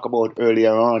we talked about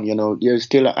earlier on, there's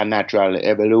still a natural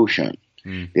evolution.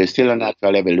 There's still a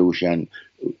natural evolution,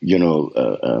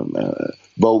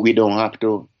 but we don't have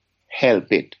to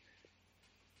help it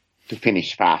to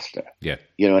finish faster. Yeah.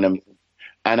 You know what I mean?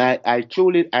 And I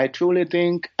truly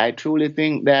think that,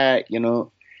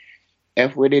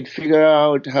 if we did figure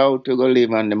out how to go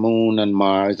live on the moon and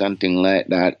Mars and things like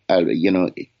that,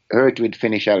 Earth would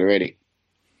finish already.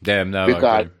 Damn, no.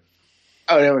 Because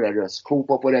they would just scoop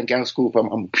up what they can scoop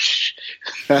them and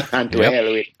to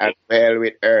hell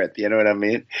with Earth, you know what I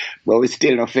mean? But we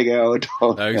still don't figure out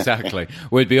how. No, exactly.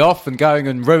 We'd be off and going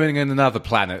and ruining another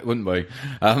planet, wouldn't we?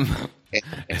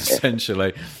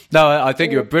 Essentially. No, I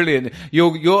think you're brilliant.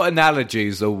 Your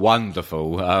analogies are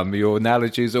wonderful. Your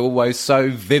analogies are always so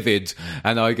vivid,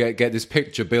 and I get this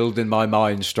picture built in my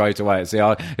mind straight away. It's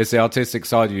the artistic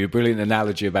side of you. Brilliant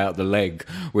analogy about the leg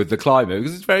with the climate,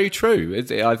 because it's very true.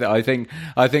 I think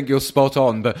you're spot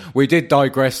on. But we did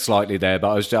digress slightly there.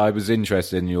 But I was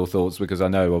interested in your thoughts, because I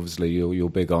know obviously you're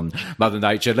big on Mother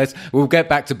Nature. We'll get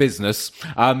back to business.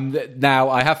 Now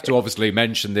I have to obviously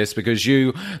mention this, because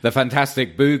the fantastic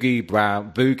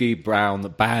Boogie Brown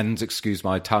band, excuse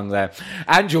my tongue there,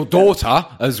 and your daughter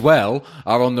as well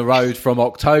are on the road from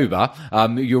October.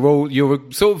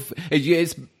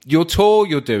 It's your tour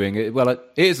you're doing. Well, it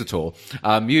is a tour.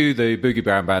 You, the Boogie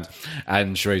Brown band,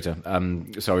 and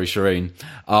Shireen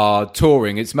are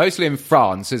touring. It's mostly in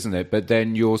France, isn't it? But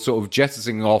then you're sort of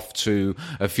jettisoning off to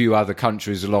a few other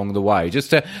countries along the way.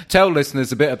 Just to tell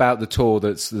listeners a bit about the tour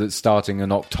that's starting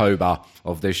in October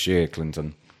of this year,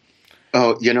 Clinton.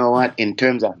 Oh, you know what? In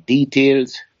terms of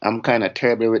details, I'm kind of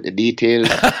terrible with the details.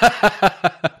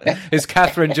 Is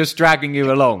Catherine just dragging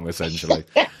you along, essentially?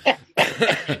 I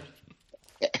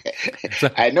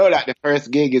know that the first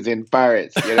gig is in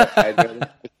Paris. I know the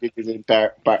first gig is in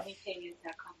Paris.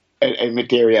 And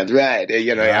Materials, right? I'm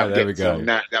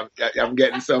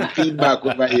getting some feedback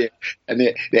over here, and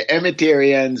the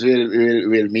Emitarians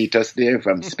will meet us there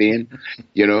from Spain.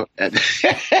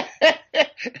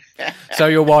 So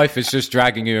your wife is just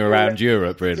dragging you around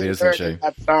Europe, really, isn't she?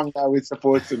 That song that we're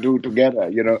supposed to do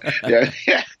together,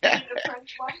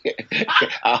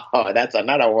 Oh, that's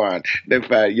another one.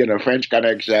 The French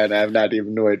Connection. I've not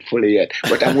even know it fully yet,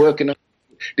 but I'm working on.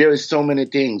 there is so many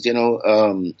things, you know.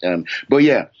 But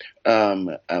yeah,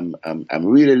 I'm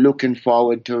really looking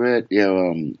forward to it. You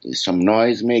know, some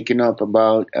noise making up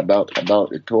about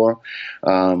the tour.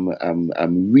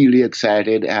 I'm really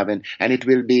excited having, and it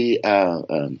will be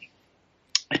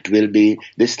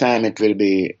this time. It will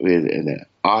be with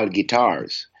all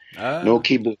guitars, no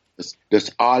keyboard,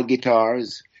 just all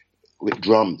guitars with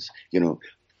drums. You know,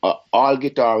 all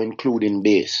guitar including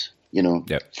bass. You know,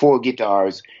 Yep. 4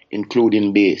 guitars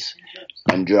including bass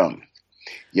and drum.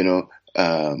 You know,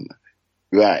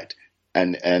 right.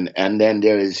 And then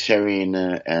there is Shireen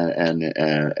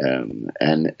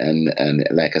and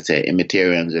like I said,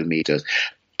 Immaterians and Meters.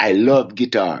 I love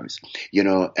guitars, you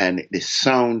know, and the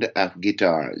sound of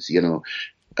guitars, you know,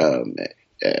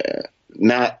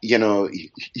 not, you know,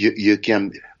 you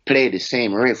can play the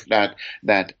same riff that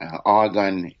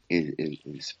organ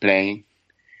is playing,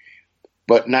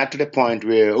 but not to the point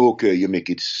where, okay, you make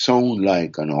it sound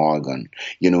like an organ,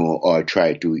 you know, or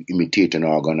try to imitate an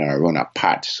organ or run a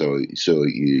pat so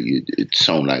it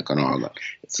sound like an organ.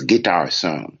 It's a guitar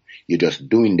sound. You're just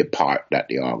doing the part that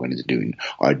the organ is doing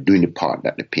or doing the part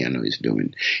that the piano is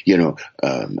doing. You know,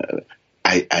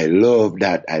 I love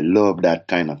that. I love that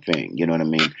kind of thing. You know what I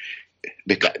mean?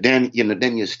 Because then, you know,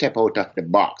 then you step out of the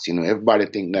box. You know, everybody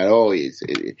think that, oh,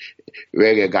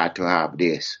 reggae got to have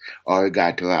this or it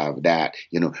got to have that.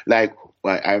 You know, like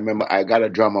I remember I got a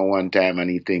drummer one time and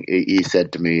he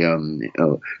said to me,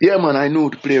 yeah, man, I know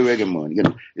to play reggae, man. You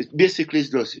know, it's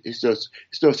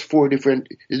just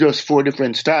four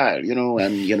different style, you know,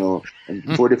 and you know,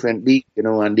 and 4 different beats, you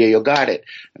know, and there you got it.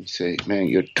 I'm saying, man,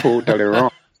 you're totally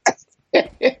wrong.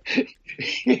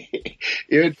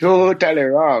 You're totally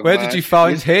wrong. Where man. did you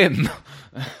find him?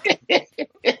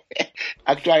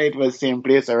 Actually, it was the same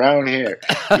place around here,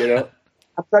 you know.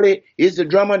 Actually, he's the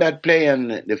drummer that played on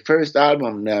the first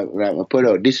album that I put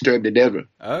out, Disturb the Devil.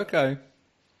 Okay.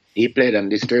 He played on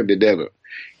Disturb the Devil,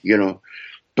 you know.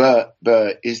 But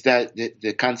is that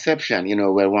the conception, you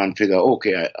know, where one figure,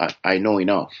 okay, I know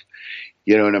enough.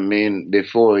 You know what I mean?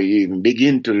 Before you even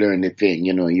begin to learn the thing,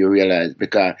 you know, you realize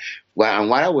because and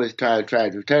what I was trying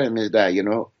to tell him is that, you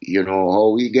know how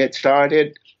we get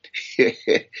started?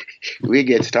 We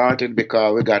get started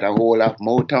because we got a whole lot of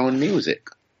Motown music.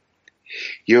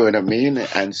 You know what I mean?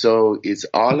 And so it's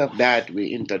all of that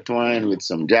we intertwine with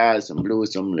some jazz, some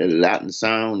blues, some Latin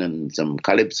sound, and some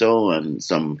calypso and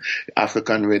some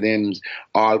African rhythms,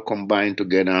 all combined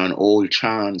together on old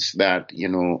chants that, you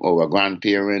know, our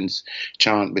grandparents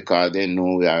chant because they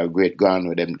know we are great grand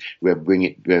with them.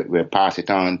 We pass it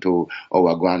on to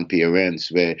our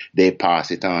grandparents, where they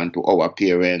pass it on to our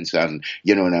parents, and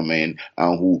you know what I mean?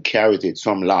 And who carries it?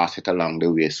 Some lost it along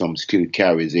the way, some still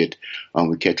carries it, and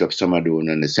we catch up some of doing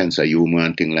and the sense of humor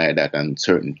and things like that, and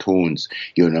certain tones,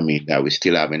 you know what I mean, that we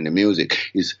still have in the music,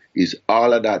 is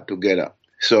all of that together.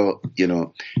 So, you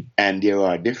know, and there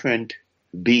are different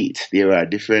beats, there are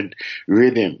different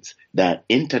rhythms that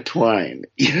intertwine,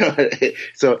 you know,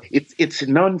 so it's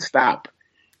non-stop.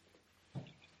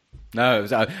 No,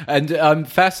 and I'm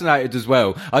fascinated as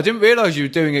well. I didn't realise you were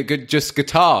doing it just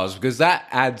guitars, because that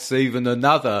adds even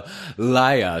another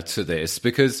layer to this.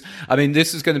 Because, I mean,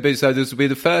 this is going to be, so this will be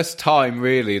the first time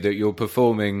really that you're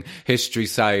performing History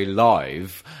Say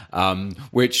live,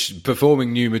 which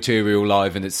performing new material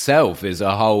live in itself is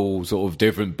a whole sort of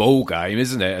different ball game,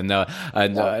 isn't it? And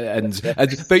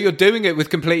but you're doing it with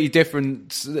completely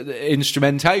different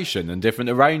instrumentation and different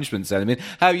arrangements. And I mean,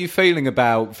 how are you feeling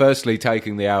about firstly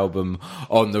taking the album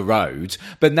on the road,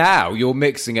 but now you're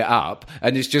mixing it up,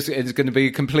 and it's going to be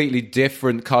a completely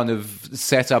different kind of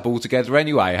setup altogether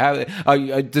anyway? How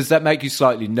does that make you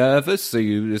slightly nervous?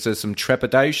 Is there some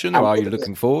trepidation, or are you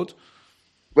looking forward?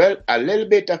 Well, a little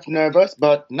bit of nervous,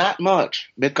 but not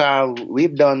much, because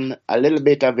we've done a little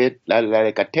bit of it,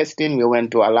 like a testing. We went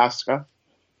to Alaska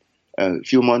a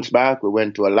few months back. We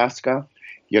went to Alaska,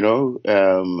 you know,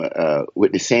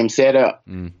 with the same setup,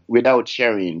 without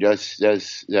sharing, just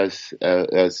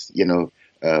you know,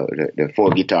 the 4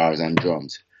 guitars and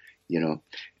drums, you know,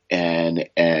 and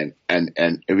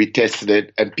we tested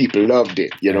it, and people loved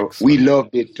it, you know. Excellent. We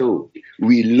loved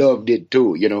it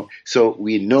too, you know. So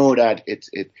we know that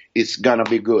it's gonna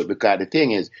be good, because the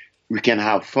thing is, we can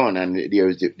have fun, and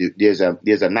there's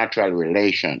a natural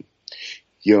relation.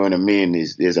 You know what I mean?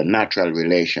 There's a natural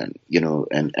relation, you know,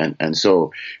 and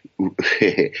so,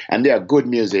 and they are good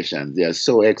musicians. They are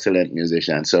so excellent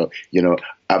musicians. So, you know,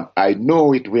 I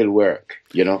know it will work,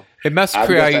 you know. It must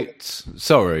create,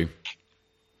 sorry.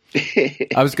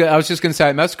 I was just going to say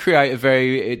it must create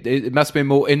it must be a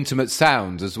more intimate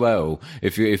sound as well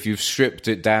if you've stripped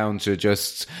it down to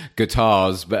just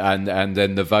guitars and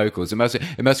then the vocals. It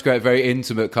must create a very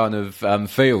intimate kind of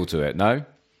feel to it. No,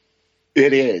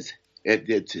 it is.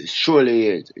 It surely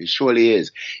is. It surely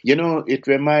is. You know, it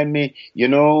reminds me. You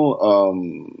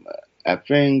know, I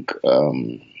think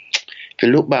if you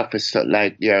look back for some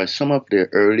of the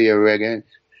earlier reggae,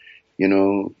 you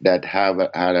know, that have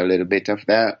had a little bit of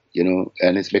that, you know,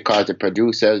 and it's because the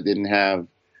producers didn't have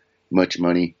much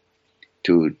money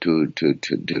to do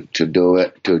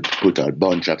it, to put a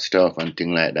bunch of stuff and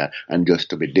things like that, and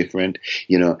just to be different.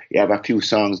 You know, you have a few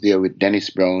songs there with Dennis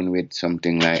Brown with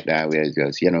something like that, where it's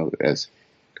just, you know, there's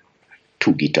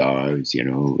two guitars, you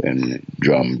know, and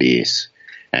drum, bass,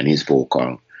 and his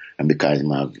vocal. And because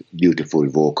my beautiful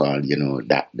vocal, you know,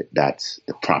 that's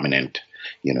the prominent,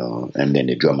 you know, and then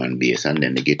the drum and bass, and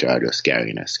then the guitar just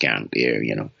carrying a scant there,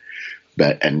 you know.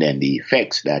 And then the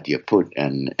effects that you put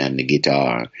and the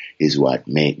guitar is what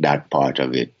make that part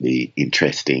of it be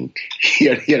interesting.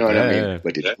 You know what I mean?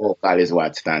 But the vocal is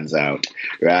what stands out.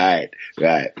 Right.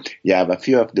 You have a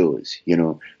few of those, you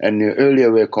know. And the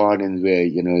earlier recordings were,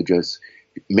 you know, just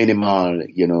minimal,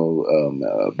 you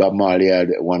know, Bob Marley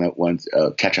had once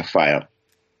Catch a Fire,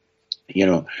 you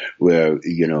know, where,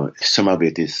 you know, some of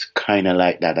it is kind of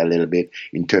like that a little bit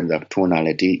in terms of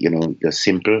tonality, you know, just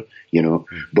simple, you know,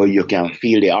 but you can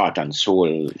feel the heart and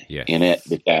soul in it,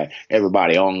 because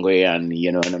everybody hungry and, you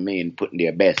know what I mean, putting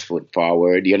their best foot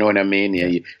forward, you know what I mean,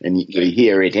 and you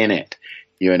hear it in it,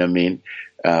 you know what I mean,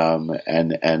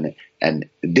 and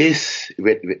this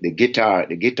with the guitar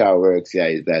works,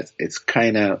 is that it's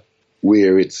kind of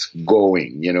where it's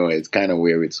going, you know, it's kind of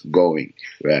where it's going,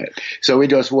 right? So we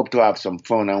just hope to have some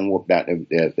fun and hope that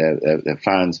the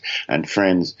fans and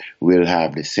friends will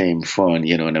have the same fun,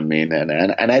 you know what I mean?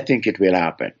 And I think it will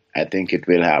happen. I think it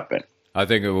will happen. I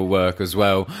think it will work as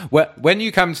well. When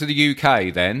you come to the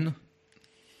UK, then?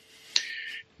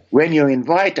 When you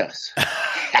invite us.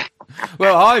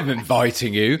 Well, I'm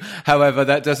inviting you. However,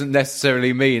 that doesn't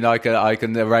necessarily mean I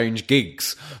can arrange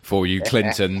gigs for you,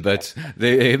 Clinton. But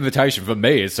the invitation from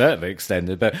me is certainly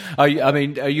extended. But are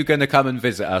you going to come and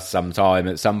visit us sometime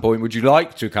at some point? Would you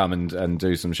like to come and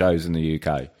do some shows in the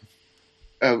UK?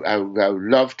 I would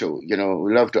love to. You know,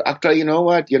 love to. Actually, you know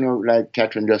what? You know, like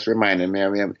Catherine just reminded me,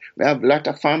 we have a lot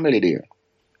of family there.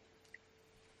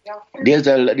 There's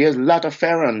a lot of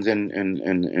Ferrons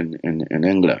in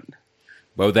England.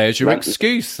 Well, there's your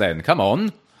excuse then. Come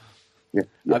on.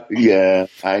 Yeah,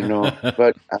 I know.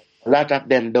 But a lot of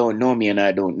them don't know me and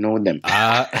I don't know them.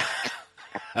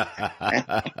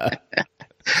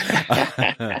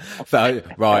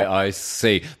 Right, I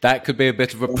see. That could be a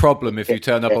bit of a problem if you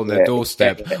turn up on their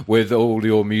doorstep with all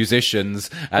your musicians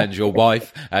and your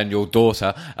wife and your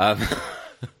daughter.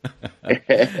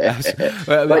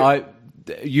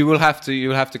 You will have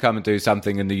to come and do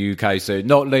something in the UK soon.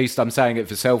 Not least, I'm saying it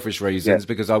for selfish reasons,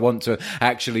 because I want to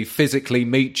actually physically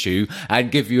meet you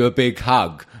and give you a big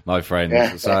hug, my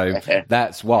friend. So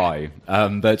that's why.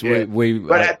 But But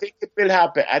I think it will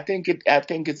happen. I think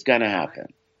it's gonna happen.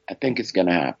 I think it's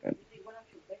gonna happen.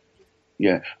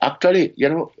 Yeah, actually, you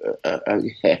know.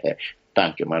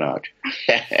 Thank you, Manoj.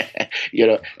 You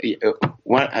know,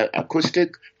 one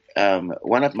acoustic.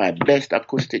 One of my best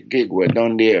acoustic gigs were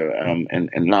down there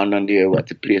in London. There, what's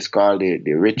a place called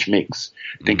the Rich Mix?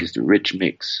 I think it's the Rich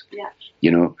Mix. Yeah.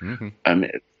 You know,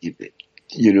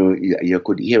 you know, you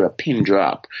could hear a pin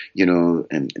drop. You know,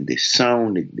 and the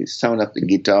sound of the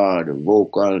guitar, the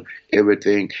vocal,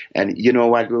 everything. And you know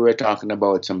what we were talking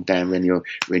about sometimes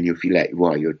when you feel like,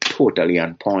 wow, you're totally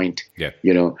on point. Yeah.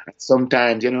 You know,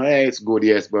 sometimes, you know, hey, it's good,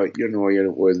 yes, but you know,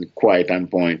 it wasn't quite on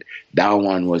point. That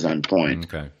one was on point.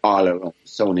 Okay. All around.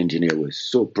 Sound engineer was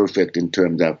so perfect in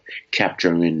terms of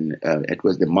capturing. It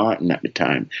was the Martin at the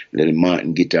time, little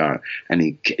Martin guitar,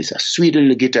 and it's a sweet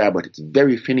little guitar, but it's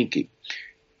very finicky.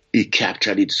 He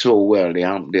captured it so well. The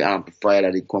amplifier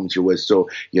that it comes through was so,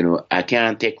 you know, I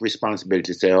can't take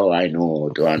responsibility to say, oh, I know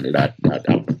how to handle that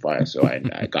amplifier, so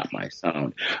I got my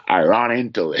sound. I ran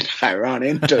into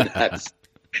that.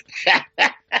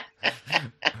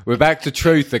 We're back to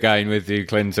truth again with you,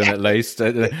 Clinton. At least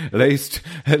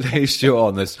you're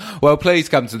honest. Well, please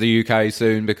come to the UK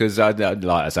soon, because like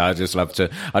I say,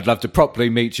 I'd love to properly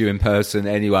meet you in person.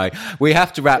 Anyway, we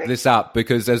have to wrap this up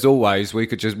because, as always, we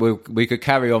could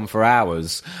carry on for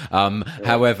hours.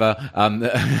 However,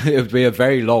 it would be a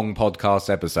very long podcast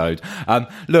episode.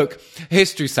 Look,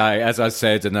 History Say, as I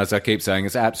said, and as I keep saying,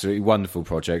 it's an absolutely wonderful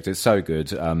project. It's so good.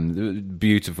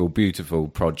 Beautiful, beautiful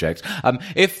project.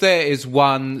 If there is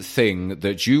one one thing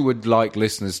that you would like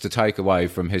listeners to take away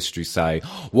from History Say,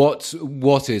 what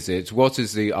is it? What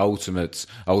is the ultimate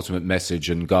message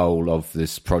and goal of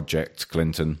this project,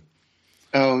 Clinton?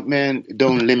 Oh, man,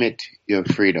 don't limit your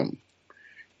freedom.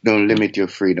 Don't limit your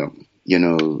freedom. You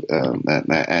know,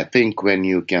 I think when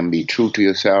you can be true to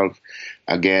yourself,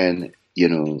 again, you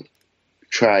know,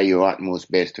 try your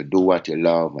utmost best to do what you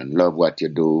love and love what you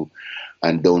do,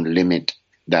 and don't limit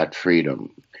that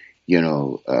freedom. You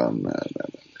know,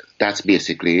 that's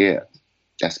basically it.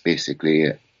 That's basically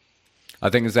it. I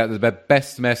think is that the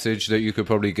best message that you could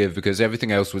probably give, because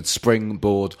everything else would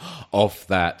springboard off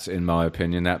that, in my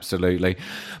opinion. Absolutely.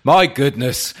 My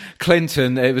goodness,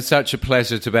 Clinton, it was such a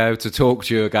pleasure to be able to talk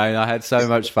to you again. I had so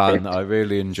much fun. I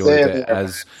really enjoyed it,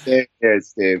 as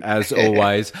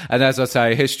always. And as I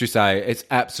say, History Say, it's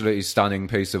absolutely stunning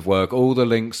piece of work. All the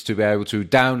links to be able to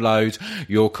download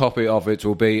your copy of it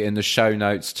will be in the show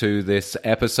notes to this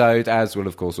episode, as will,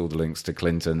 of course, all the links to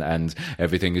Clinton and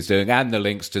everything he's doing, and the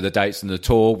links to the dates and the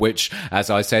tour, which, as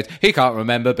I said, he can't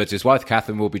remember, but his wife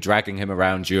Catherine will be dragging him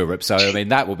around Europe. So, I mean,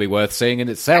 that will be worth seeing in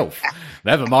itself.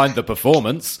 Never mind the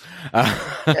performance.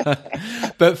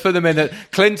 But for the minute,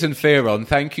 Clinton Fearon,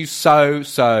 thank you so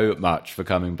much for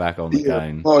coming back on the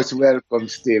game. You're most welcome,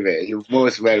 Stevie. You're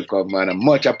most welcome, man. And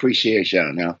much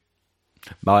appreciation. Yeah?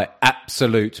 My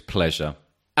absolute pleasure.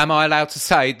 Am I allowed to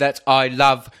say that I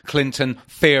love Clinton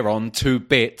Fearon to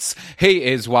bits? He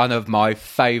is one of my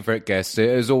favourite guests. It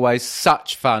is always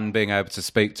such fun being able to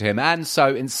speak to him, and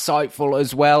so insightful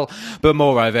as well. But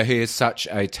moreover, he is such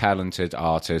a talented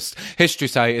artist. History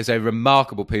Say is a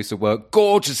remarkable piece of work,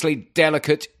 gorgeously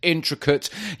delicate, intricate,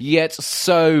 yet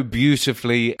so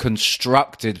beautifully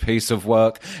constructed piece of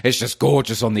work. It's just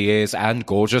gorgeous on the ears and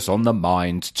gorgeous on the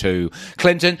mind too.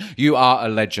 Clinton, you are a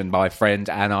legend, my friend,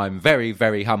 and I'm very,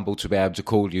 very humbled to be able to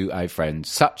call you a friend.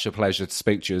 Such a pleasure to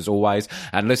speak to you as always.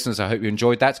 And listeners, I hope you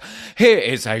enjoyed that. Here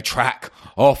is a track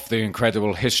off the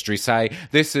incredible History Say.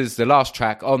 This is the last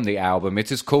track on the album.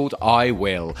 It is called I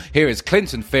Will. Here is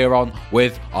Clinton Fearon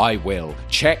with I Will.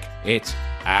 Check it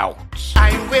out.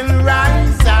 I will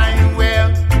rise, I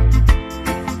will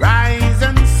rise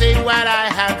and say what I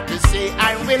have to say.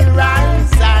 I will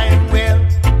rise, I will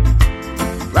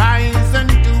rise and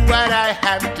do what I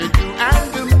have to do,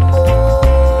 and do more.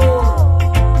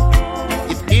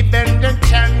 If given the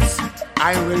chance,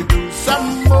 I will do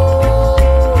some more.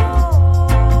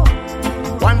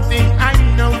 One thing I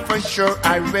know for sure,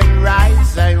 I will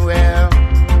rise, I will.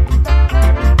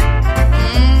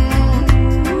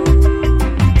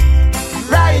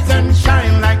 Rise and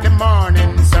shine like the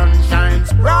morning sun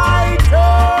shines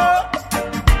brighter,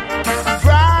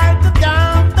 brighter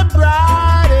than the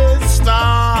brightest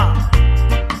star.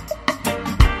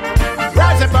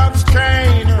 Rise above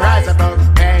strain, rise above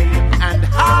pain, and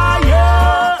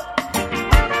higher,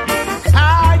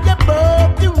 high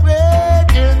above the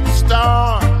raging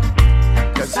storm.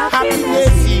 'Cause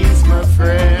happiness is my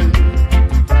friend.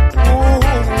 Ooh,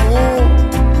 ooh, ooh.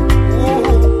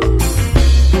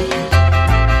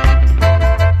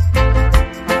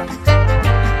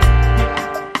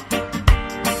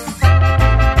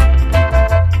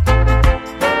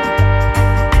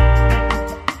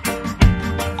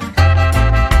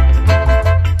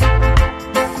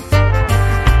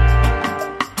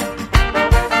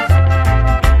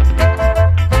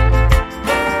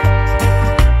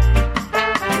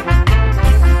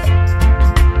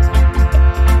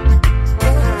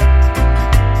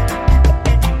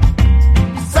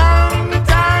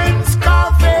 Sometimes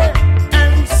coffee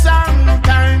and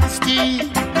sometimes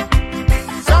tea.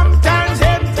 Sometimes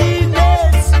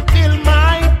emptiness fill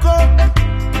my cup.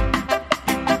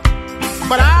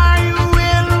 But I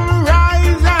will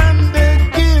rise and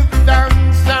give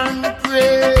thanks and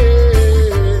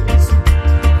praise.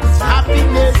 'Cause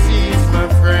happiness is my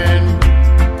friend.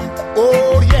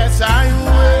 Oh yes, I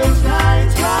will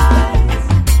rise.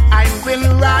 I will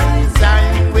rise,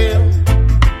 I will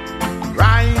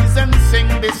rise and sing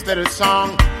this little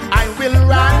song. I will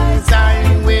rise, I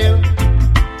will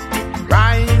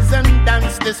rise and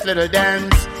dance this little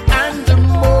dance, and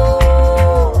more.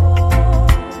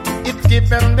 If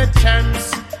given the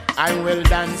chance, I will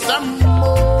dance some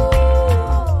more.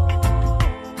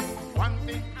 One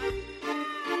thing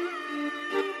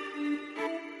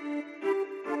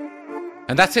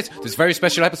And that's it. This very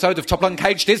special episode of Top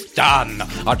Uncaged is done.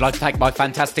 I'd like to thank my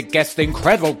fantastic guest, the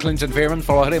incredible Clinton Fearon.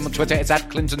 Follow him on Twitter. It's at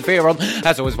Clinton Fearon.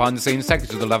 As always, behind the scenes, thank you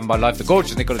to the love of my life, the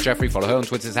gorgeous Nicola Jeffrey. Follow her on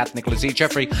Twitter. It's at Nicola C.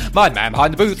 Jeffrey. My man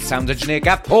behind the booth, sound engineer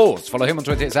Gav Pause. Follow him on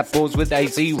Twitter. It's at Pause with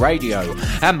AZ Radio.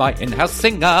 And my in-house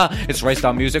singer, it's Ray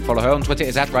Star Music. Follow her on Twitter.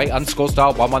 It's at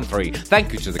Ray_Star113.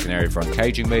 Thank you to the Canary for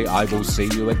uncaging me. I will see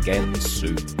you again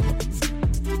soon.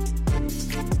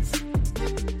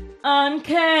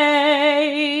 Uncaged.